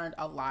 I've just learned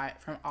a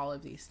lot from all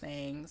of these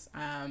things.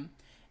 And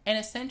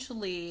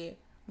essentially,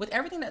 with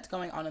everything that's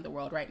going on in the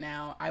world right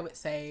now, I would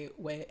say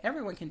what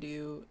everyone can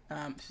do,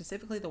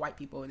 specifically the white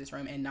people in this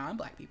room and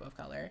non-Black people of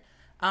color.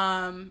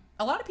 A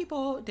lot of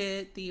people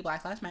did the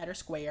Black Lives Matter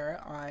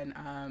square on,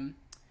 I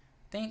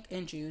think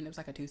in June. It was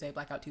like a Tuesday,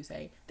 Blackout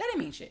Tuesday. That didn't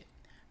mean shit.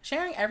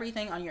 Sharing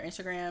everything on your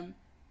Instagram,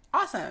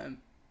 awesome.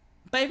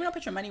 But if you don't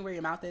put your money where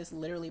your mouth is,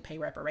 literally pay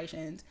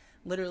reparations,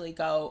 literally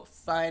go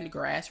fund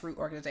grassroots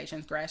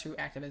organizations, grassroots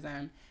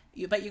activism.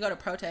 But you go to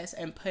protest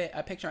and put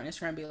a picture on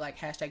Instagram and be like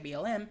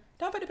 #BLM.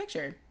 Don't put a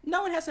picture.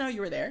 No one has to know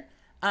you were there.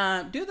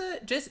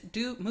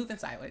 Move in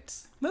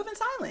silence. Move in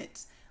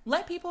silence.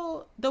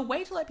 The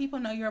way to let people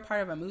know you're a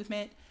part of a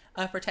movement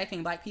of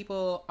protecting Black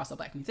people, also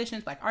Black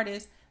musicians, Black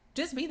artists,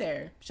 just be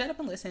there. Shut up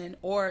and listen,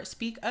 or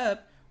speak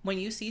up when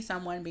you see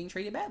someone being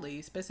treated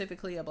badly,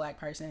 specifically a Black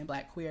person,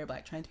 Black queer,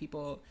 Black trans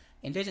people,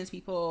 Indigenous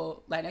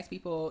people, Latinx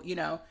people, you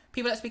know,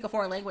 people that speak a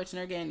foreign language and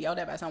they're getting yelled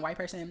at by some white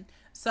person.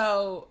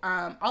 So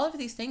all of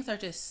these things are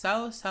just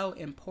so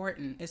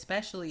important,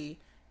 especially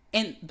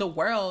in the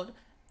world.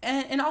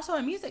 And also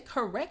in music.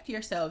 Correct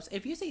yourselves.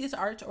 If you see these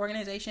arts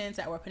organizations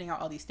that were putting out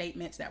all these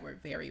statements that were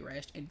very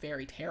rushed and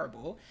very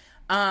terrible,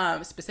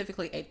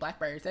 specifically 8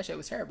 Blackbirds, that shit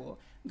was terrible.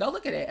 Go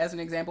look at it as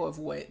an example of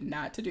what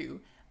not to do.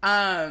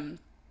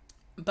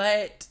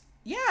 But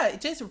yeah,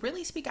 just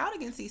really speak out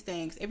against these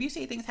things. If you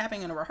see things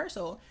happening in a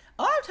rehearsal,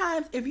 a lot of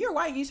times, if you're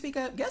white and you speak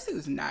up, guess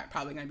who's not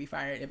probably going to be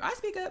fired? If I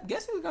speak up,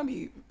 guess who's going to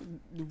be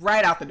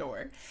right out the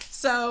door?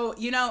 So,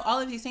 you know,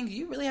 all of these things,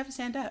 you really have to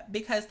stand up,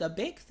 because the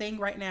big thing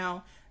right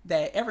now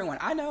that everyone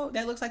I know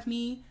that looks like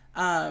me,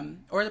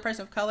 or the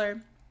person of color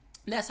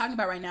that's talking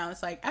about right now,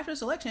 it's like, after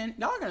this election,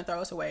 y'all are going to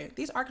throw us away.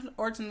 These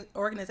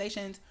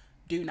organizations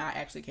do not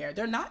actually care.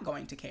 They're not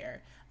going to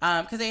care,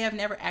 because they have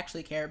never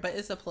actually cared, but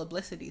it's a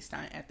publicity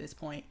stunt at this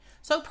point.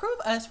 So prove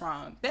us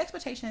wrong. The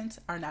expectations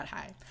are not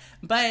high.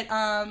 But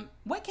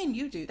what can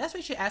you do? That's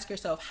what you should ask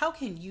yourself. How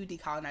can you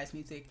decolonize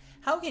music?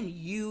 How can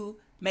you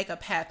make a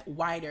path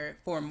wider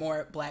for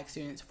more Black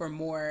students, for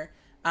more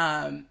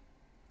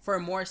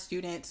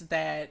students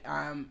that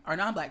are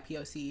non-Black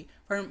POC,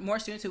 for more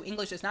students who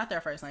English is not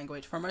their first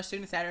language, for more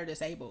students that are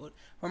disabled,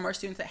 for more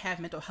students that have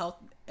mental health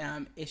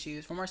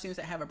issues, for more students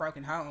that have a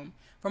broken home,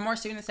 for more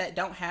students that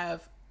don't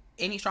have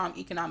any strong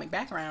economic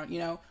background? You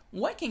know,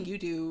 what can you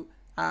do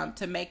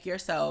to make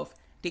yourself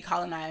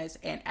decolonize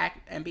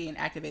and be an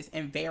activist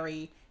in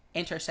very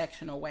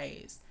intersectional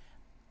ways?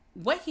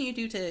 What can you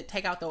do to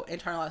take out the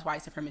internalized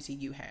white supremacy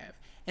you have?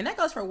 And that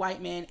goes for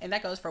white men, and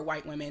that goes for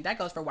white women, that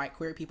goes for white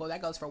queer people,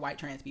 that goes for white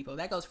trans people,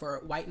 that goes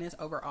for whiteness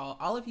overall.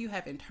 All of you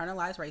have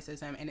internalized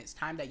racism, and it's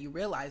time that you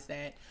realize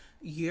that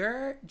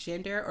your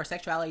gender or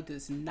sexuality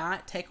does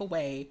not take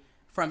away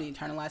from the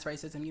internalized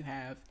racism you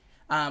have,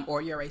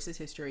 or your racist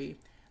history.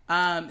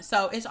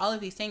 So it's all of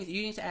these things.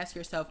 You need to ask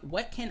yourself,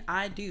 what can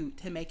I do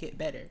to make it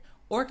better?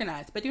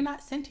 Organize, but do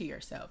not center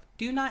yourself.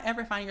 Do not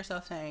ever find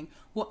yourself saying,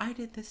 well, I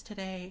did this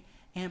today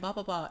and blah,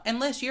 blah, blah.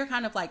 Unless you're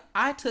kind of like,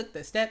 I took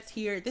the steps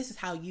here. This is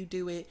how you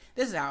do it.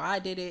 This is how I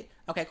did it.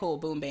 Okay, cool.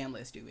 Boom, bam,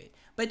 let's do it.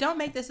 But don't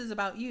make this as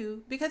about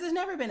you, because it's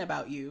never been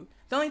about you.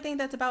 The only thing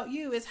that's about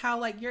you is how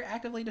like you're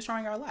actively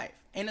destroying our life.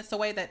 And it's the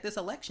way that this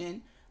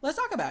election, let's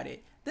talk about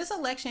it. This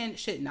election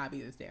should not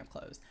be this damn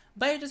close.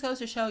 But it just goes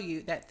to show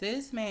you that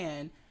this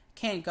man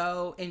can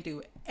go and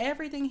do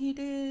everything he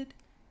did,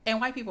 and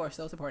white people are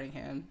still supporting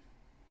him.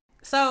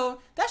 So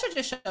that should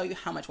just show you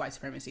how much white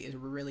supremacy is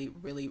really,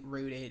 really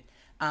rooted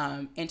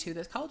into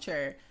this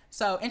culture.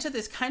 So into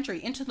this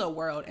country, into the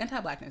world.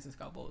 Anti-blackness is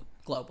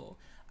global.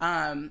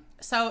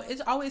 So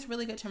it's always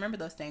really good to remember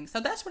those things. So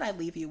that's what I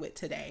leave you with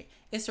today,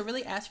 is to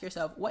really ask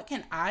yourself, what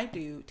can I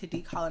do to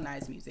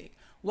decolonize music?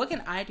 What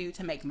can I do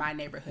to make my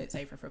neighborhood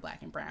safer for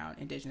Black and Brown,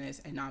 Indigenous,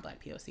 and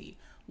non-Black POC?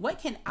 What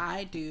can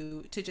I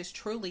do to just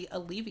truly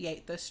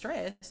alleviate the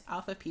stress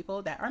off of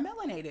people that are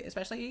melanated,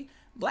 especially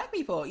Black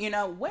people? You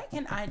know, what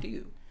can I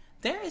do?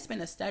 There has been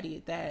a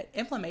study that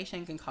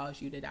inflammation can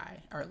cause you to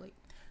die early.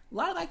 A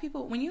lot of Black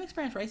people, when you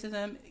experience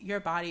racism, your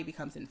body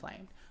becomes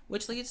inflamed,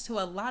 which leads to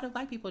a lot of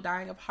Black people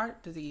dying of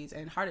heart disease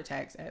and heart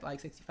attacks at like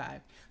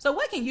 65. So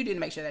what can you do to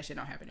make sure that shit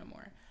don't happen no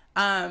more?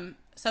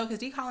 Because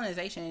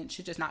decolonization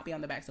should just not be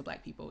on the backs of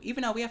Black people.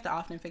 Even though we have to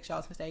often fix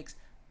y'all's mistakes,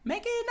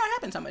 make it not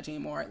happen so much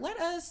anymore. Let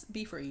us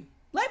be free.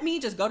 Let me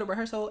just go to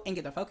rehearsal and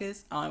get the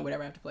focus on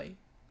whatever I have to play.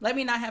 Let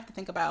me not have to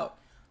think about,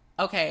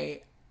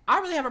 okay, I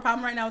really have a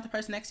problem right now with the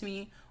person next to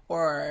me,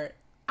 or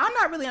I'm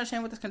not really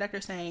understanding what this conductor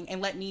is saying, and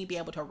let me be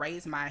able to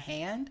raise my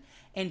hand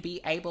and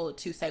be able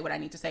to say what I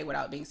need to say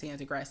without being seen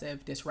as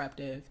aggressive,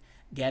 disruptive,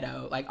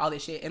 ghetto, like all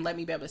this shit, and let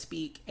me be able to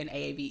speak in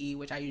AAVE,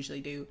 which I usually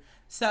do.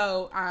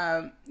 So,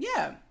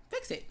 yeah,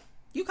 fix it.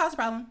 You caused a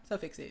problem, so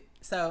fix it.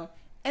 So,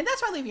 and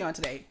that's what I leave you on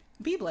today.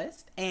 Be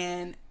blessed.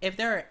 And if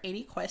there are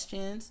any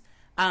questions,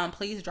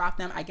 please drop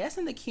them, I guess,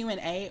 in the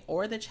Q&A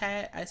or the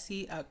chat. I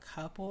see a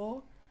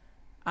couple.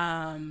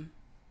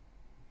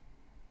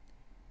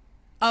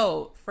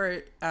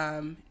 For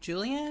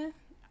Julian,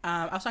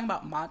 I was talking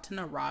about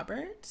Montana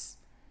Roberts,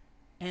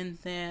 and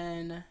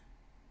then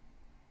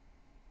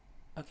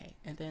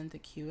the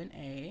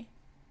Q&A.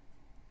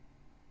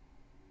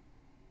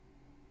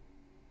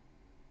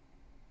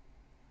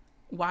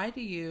 Why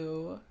do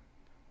you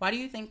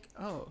think,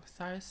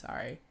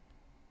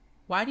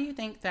 why do you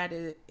think that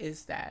it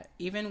is that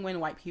even when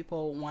white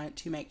people want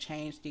to make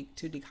change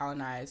to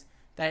decolonize,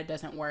 that it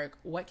doesn't work?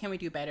 What can we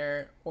do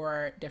better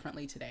or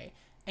differently today?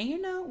 And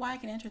you know why I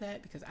can answer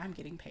that? Because I'm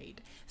getting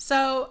paid.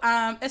 So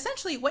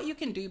essentially what you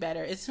can do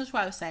better is just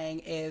what I was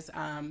saying is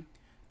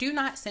do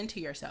not center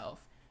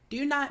yourself.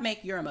 Do not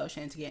make your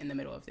emotions get in the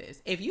middle of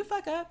this. If you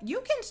fuck up,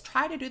 you can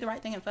try to do the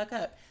right thing and fuck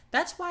up.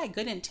 That's why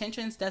good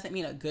intentions doesn't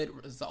mean a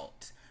good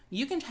result.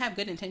 You can have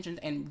good intentions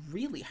and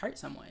really hurt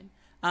someone.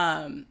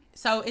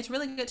 So it's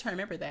really good to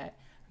remember that.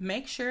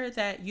 Make sure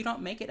that you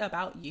don't make it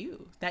about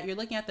you, that you're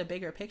looking at the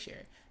bigger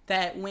picture.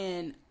 That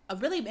when a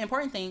really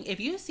important thing, if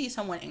you see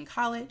someone in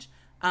college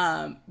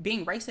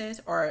being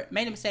racist or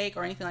made a mistake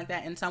or anything like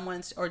that, and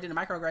someone's, or did a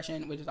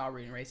microaggression, which is all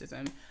rooted in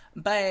racism,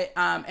 but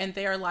and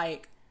they're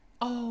like,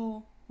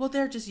 oh, well,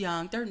 they're just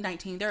young, they're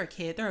 19, they're a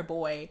kid, they're a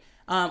boy,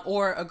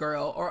 or a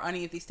girl, or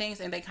any of these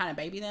things, and they kind of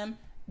baby them.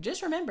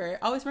 Just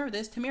always remember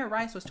this: Tamir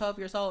Rice was 12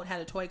 years old,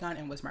 had a toy gun,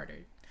 and was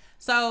murdered.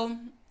 So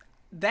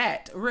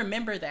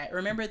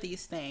remember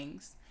these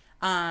things.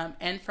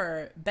 And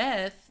for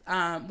Beth,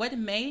 what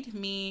made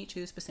me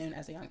choose bassoon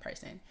as a young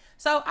person?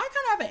 So I kind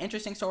of have an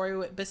interesting story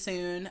with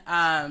bassoon.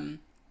 I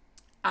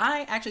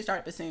actually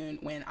started bassoon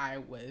when I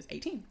was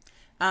 18.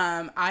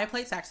 I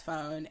played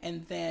saxophone,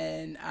 and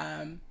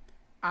then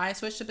I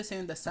switched to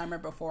bassoon the summer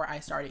before I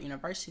started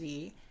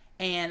university,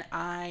 and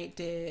I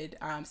did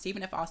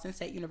Stephen F. Austin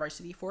State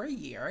University for a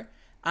year.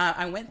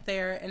 I went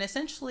there and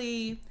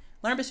essentially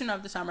learned bassoon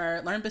over the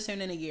summer, learned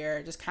bassoon in a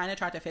year, just kind of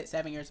tried to fit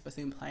 7 years of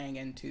bassoon playing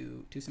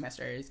into 2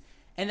 semesters.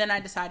 And then I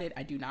decided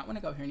I do not want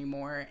to go here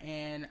anymore.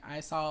 And I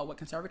saw what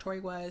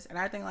conservatory was, and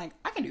I think, like,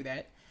 I can do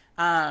that.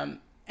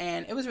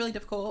 And it was really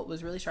difficult, it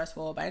was really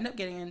stressful, but I ended up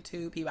getting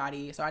into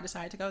Peabody, so I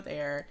decided to go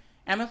there,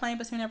 and I've been playing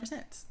bassoon ever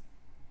since.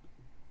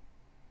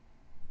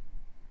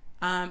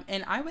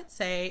 And I would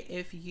say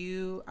if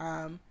you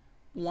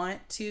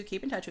want to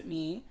keep in touch with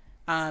me,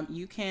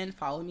 you can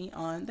follow me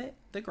on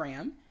the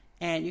gram,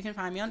 and you can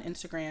find me on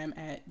Instagram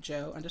at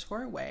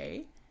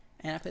joe_away,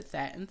 and I put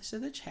that into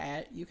the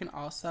chat. You can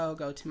also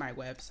go to my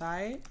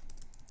website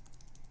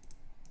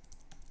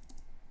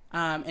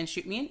and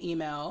shoot me an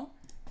email,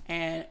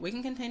 and we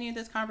can continue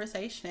this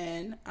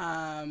conversation.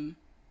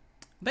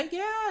 But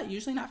yeah,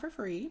 usually not for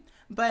free,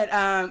 but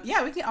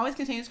yeah, we can always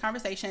continue this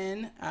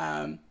conversation.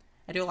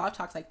 I do a lot of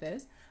talks like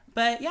this,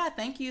 but yeah,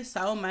 thank you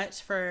so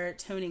much for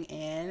tuning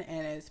in,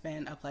 and it's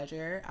been a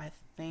pleasure. I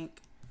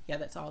think, yeah,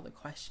 that's all the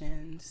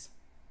questions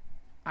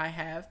I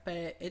have,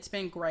 but it's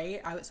been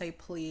great. I would say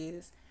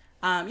please,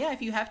 yeah,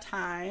 if you have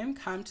time,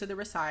 come to the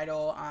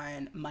recital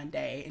on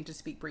Monday and just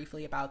speak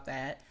briefly about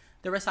that.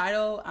 The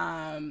recital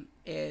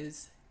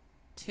is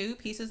 2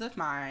 pieces of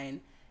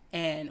mine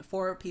and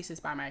 4 pieces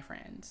by my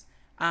friends.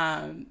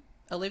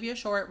 Olivia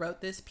Short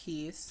wrote this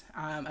piece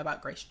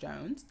about Grace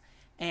Jones,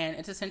 and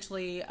it's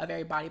essentially a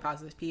very body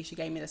positive piece. She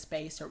gave me the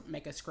space to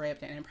make a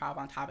script and improv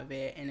on top of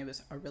it, and it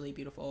was a really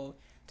beautiful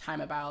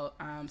time about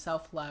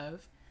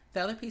self-love.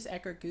 The other piece,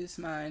 Edgar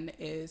Guzman,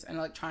 is an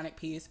electronic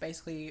piece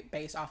basically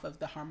based off of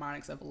the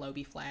harmonics of a low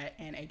B flat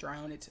and a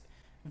drone. It's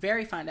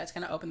very fun. That's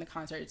going to open the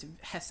concert. It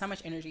has so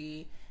much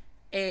energy.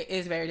 It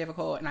is very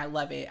difficult, and I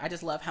love it. I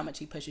just love how much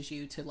he pushes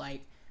you to,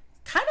 like,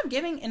 kind of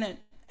giving an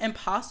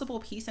impossible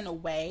piece in a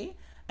way,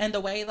 and the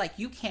way, like,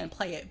 you can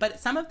play it. But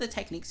some of the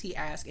techniques he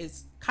asks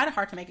is kind of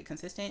hard to make it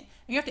consistent. And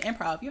you have to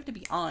improv. You have to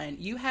be on.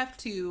 You have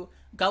to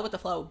go with the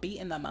flow, be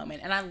in the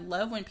moment. And I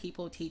love when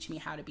people teach me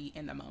how to be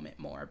in the moment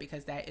more,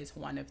 because that is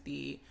one of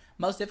the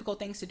most difficult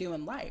things to do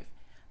in life.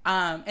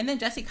 And then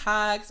Jesse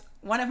Cox,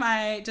 one of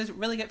my just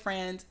really good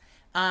friends,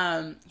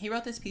 he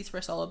wrote this piece for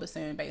solo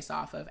bassoon based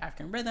off of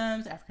African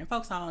rhythms, African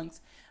folk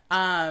songs.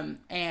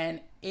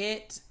 And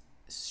it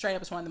straight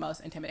up is one of the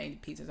most intimidating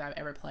pieces I've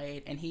ever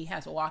played. And he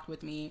has walked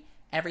with me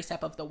every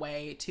step of the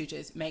way to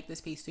just make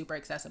this piece super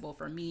accessible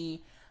for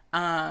me,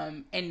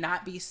 and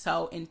not be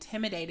so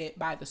intimidated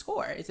by the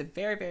score. It's a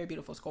very, very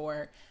beautiful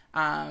score,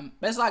 but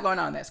there's a lot going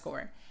on in that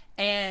score.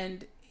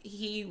 And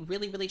he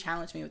really, really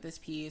challenged me with this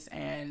piece,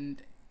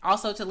 and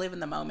also to live in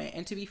the moment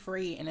and to be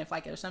free. And if,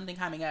 like, there's something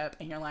coming up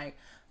and you're like,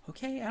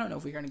 okay, I don't know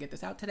if we're going to get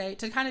this out today,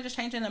 to kind of just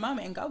change in the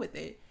moment and go with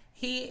it.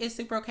 He is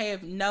super okay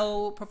if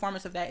no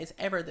performance of that is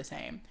ever the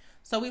same.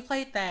 So we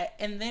played that,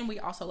 and then we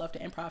also love to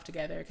improv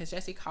together, because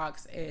Jesse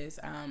Cox is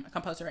a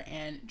composer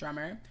and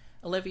drummer.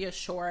 Olivia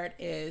Short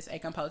is a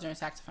composer and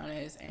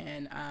saxophonist,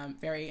 and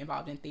very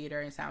involved in theater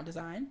and sound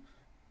design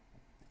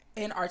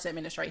and arts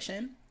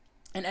administration.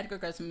 And Edgar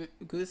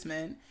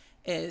Guzman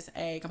is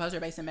a composer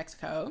based in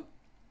Mexico,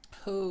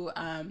 who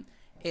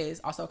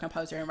is also a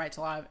composer and writes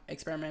a lot of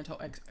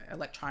experimental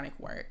electronic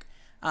work.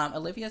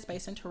 Olivia is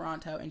based in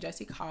Toronto, and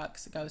Jesse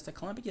Cox goes to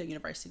Columbia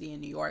University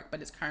in New York,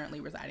 but is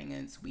currently residing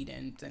in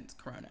Sweden since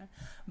Corona.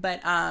 But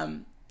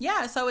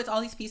yeah, so it's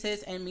all these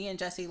pieces, and me and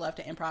Jesse love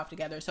to improv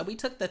together. So we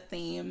took the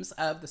themes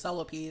of the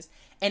solo piece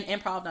and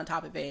improved on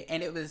top of it,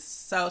 and it was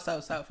so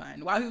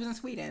fun while he was in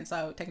Sweden.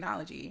 So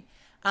technology.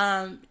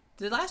 The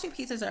last two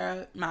pieces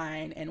are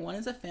mine, and one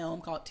is a film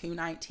called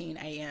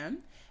 2:19 a.m.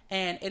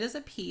 and it is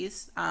a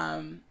piece.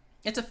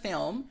 It's a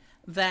film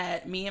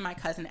that me and my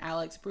cousin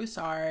Alex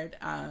Broussard,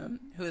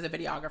 who is a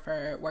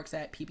videographer, works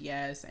at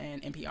PBS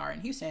and NPR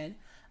in Houston.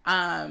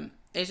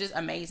 It's just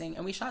amazing.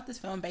 And we shot this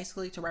film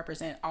basically to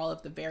represent all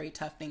of the very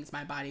tough things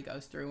my body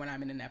goes through when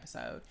I'm in an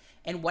episode,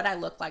 and what I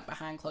look like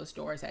behind closed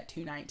doors at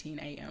 2:19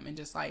 a.m. and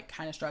just, like,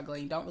 kind of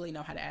struggling, don't really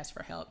know how to ask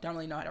for help, don't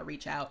really know how to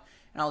reach out,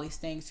 and all these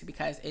things,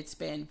 because it's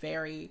been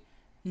very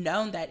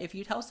known that if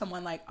you tell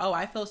someone, like, oh,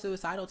 I feel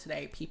suicidal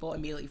today, people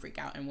immediately freak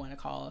out and want to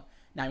call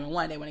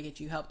 911. They want to get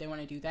you help. They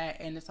want to do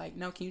that. And it's like,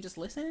 no, can you just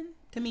listen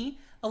to me?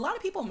 A lot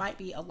of people might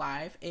be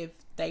alive if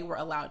they were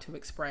allowed to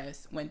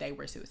express when they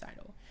were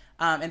suicidal.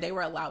 And they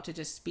were allowed to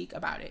just speak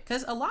about it.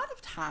 Because a lot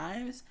of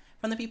times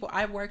from the people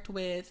I've worked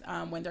with,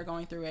 when they're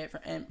going through it,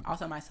 and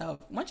also myself,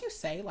 once you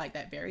say, like,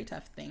 that very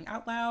tough thing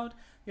out loud,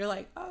 you're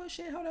like, oh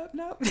shit, hold up,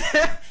 no.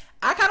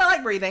 I kind of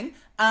like breathing.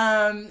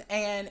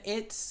 And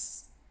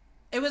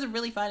it was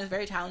really fun. It's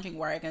very challenging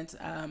work. And it's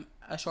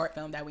a short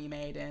film that we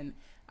made, and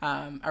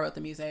I wrote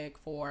the music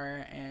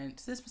for, and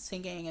this was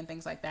singing and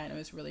things like that, and it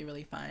was really,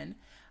 really fun.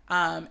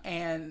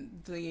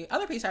 And the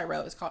other piece I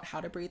wrote is called How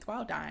to Breathe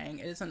While Dying.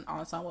 It is an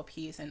ensemble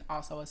piece and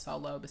also a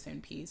solo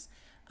bassoon piece.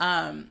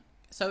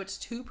 So it's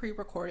 2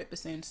 pre-recorded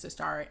bassoons to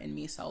start, and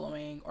me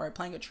soloing or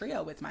playing a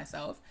trio with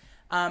myself.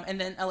 And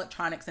then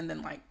electronics, and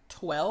then, like,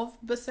 12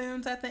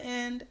 bassoons at the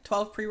end,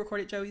 12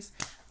 pre-recorded Joeys.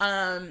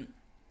 And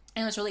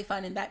it's really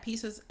fun. And that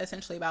piece is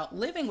essentially about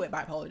living with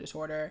bipolar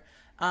disorder,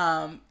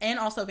 and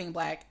also being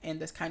Black in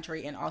this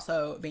country, and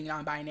also being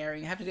non-binary.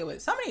 You have to deal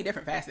with so many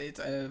different facets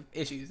of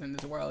issues in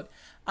this world.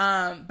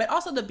 But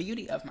also the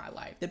beauty of my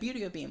life, the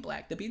beauty of being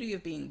Black, the beauty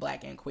of being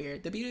Black and queer,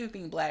 the beauty of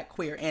being Black,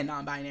 queer, and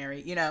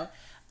non-binary, you know,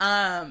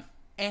 and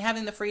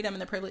having the freedom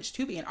and the privilege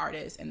to be an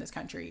artist in this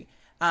country,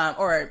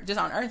 or just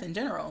on earth in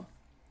general.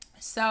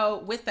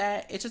 So with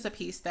that, it's just a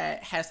piece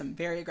that has some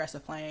very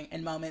aggressive playing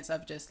and moments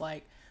of just,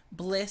 like,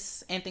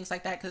 bliss and things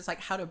like that, because it's like,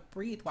 how to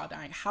breathe while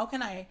dying. How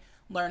can I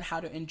learn how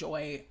to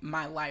enjoy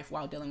my life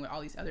while dealing with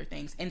all these other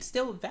things and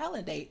still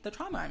validate the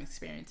trauma I'm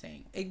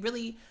experiencing? It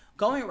really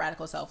going with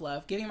radical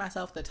self-love, giving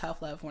myself the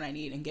tough love when I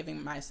need, and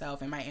giving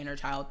myself and my inner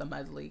child the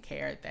motherly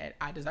care that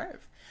I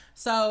deserve.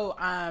 So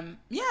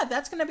yeah,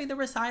 that's gonna be the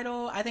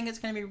recital. I think it's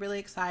gonna be really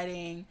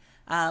exciting.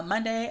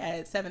 Monday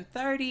at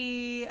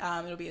 7:30.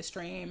 It'll be a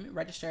stream.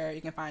 Register.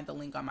 You can find the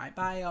link on my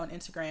bio on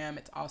Instagram.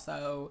 It's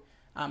also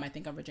I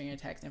think on Virginia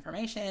Tech's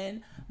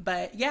information.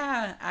 But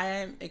yeah, I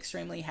am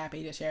extremely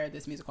happy to share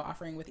this musical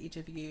offering with each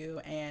of you,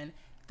 and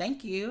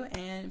thank you,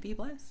 and be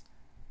blessed.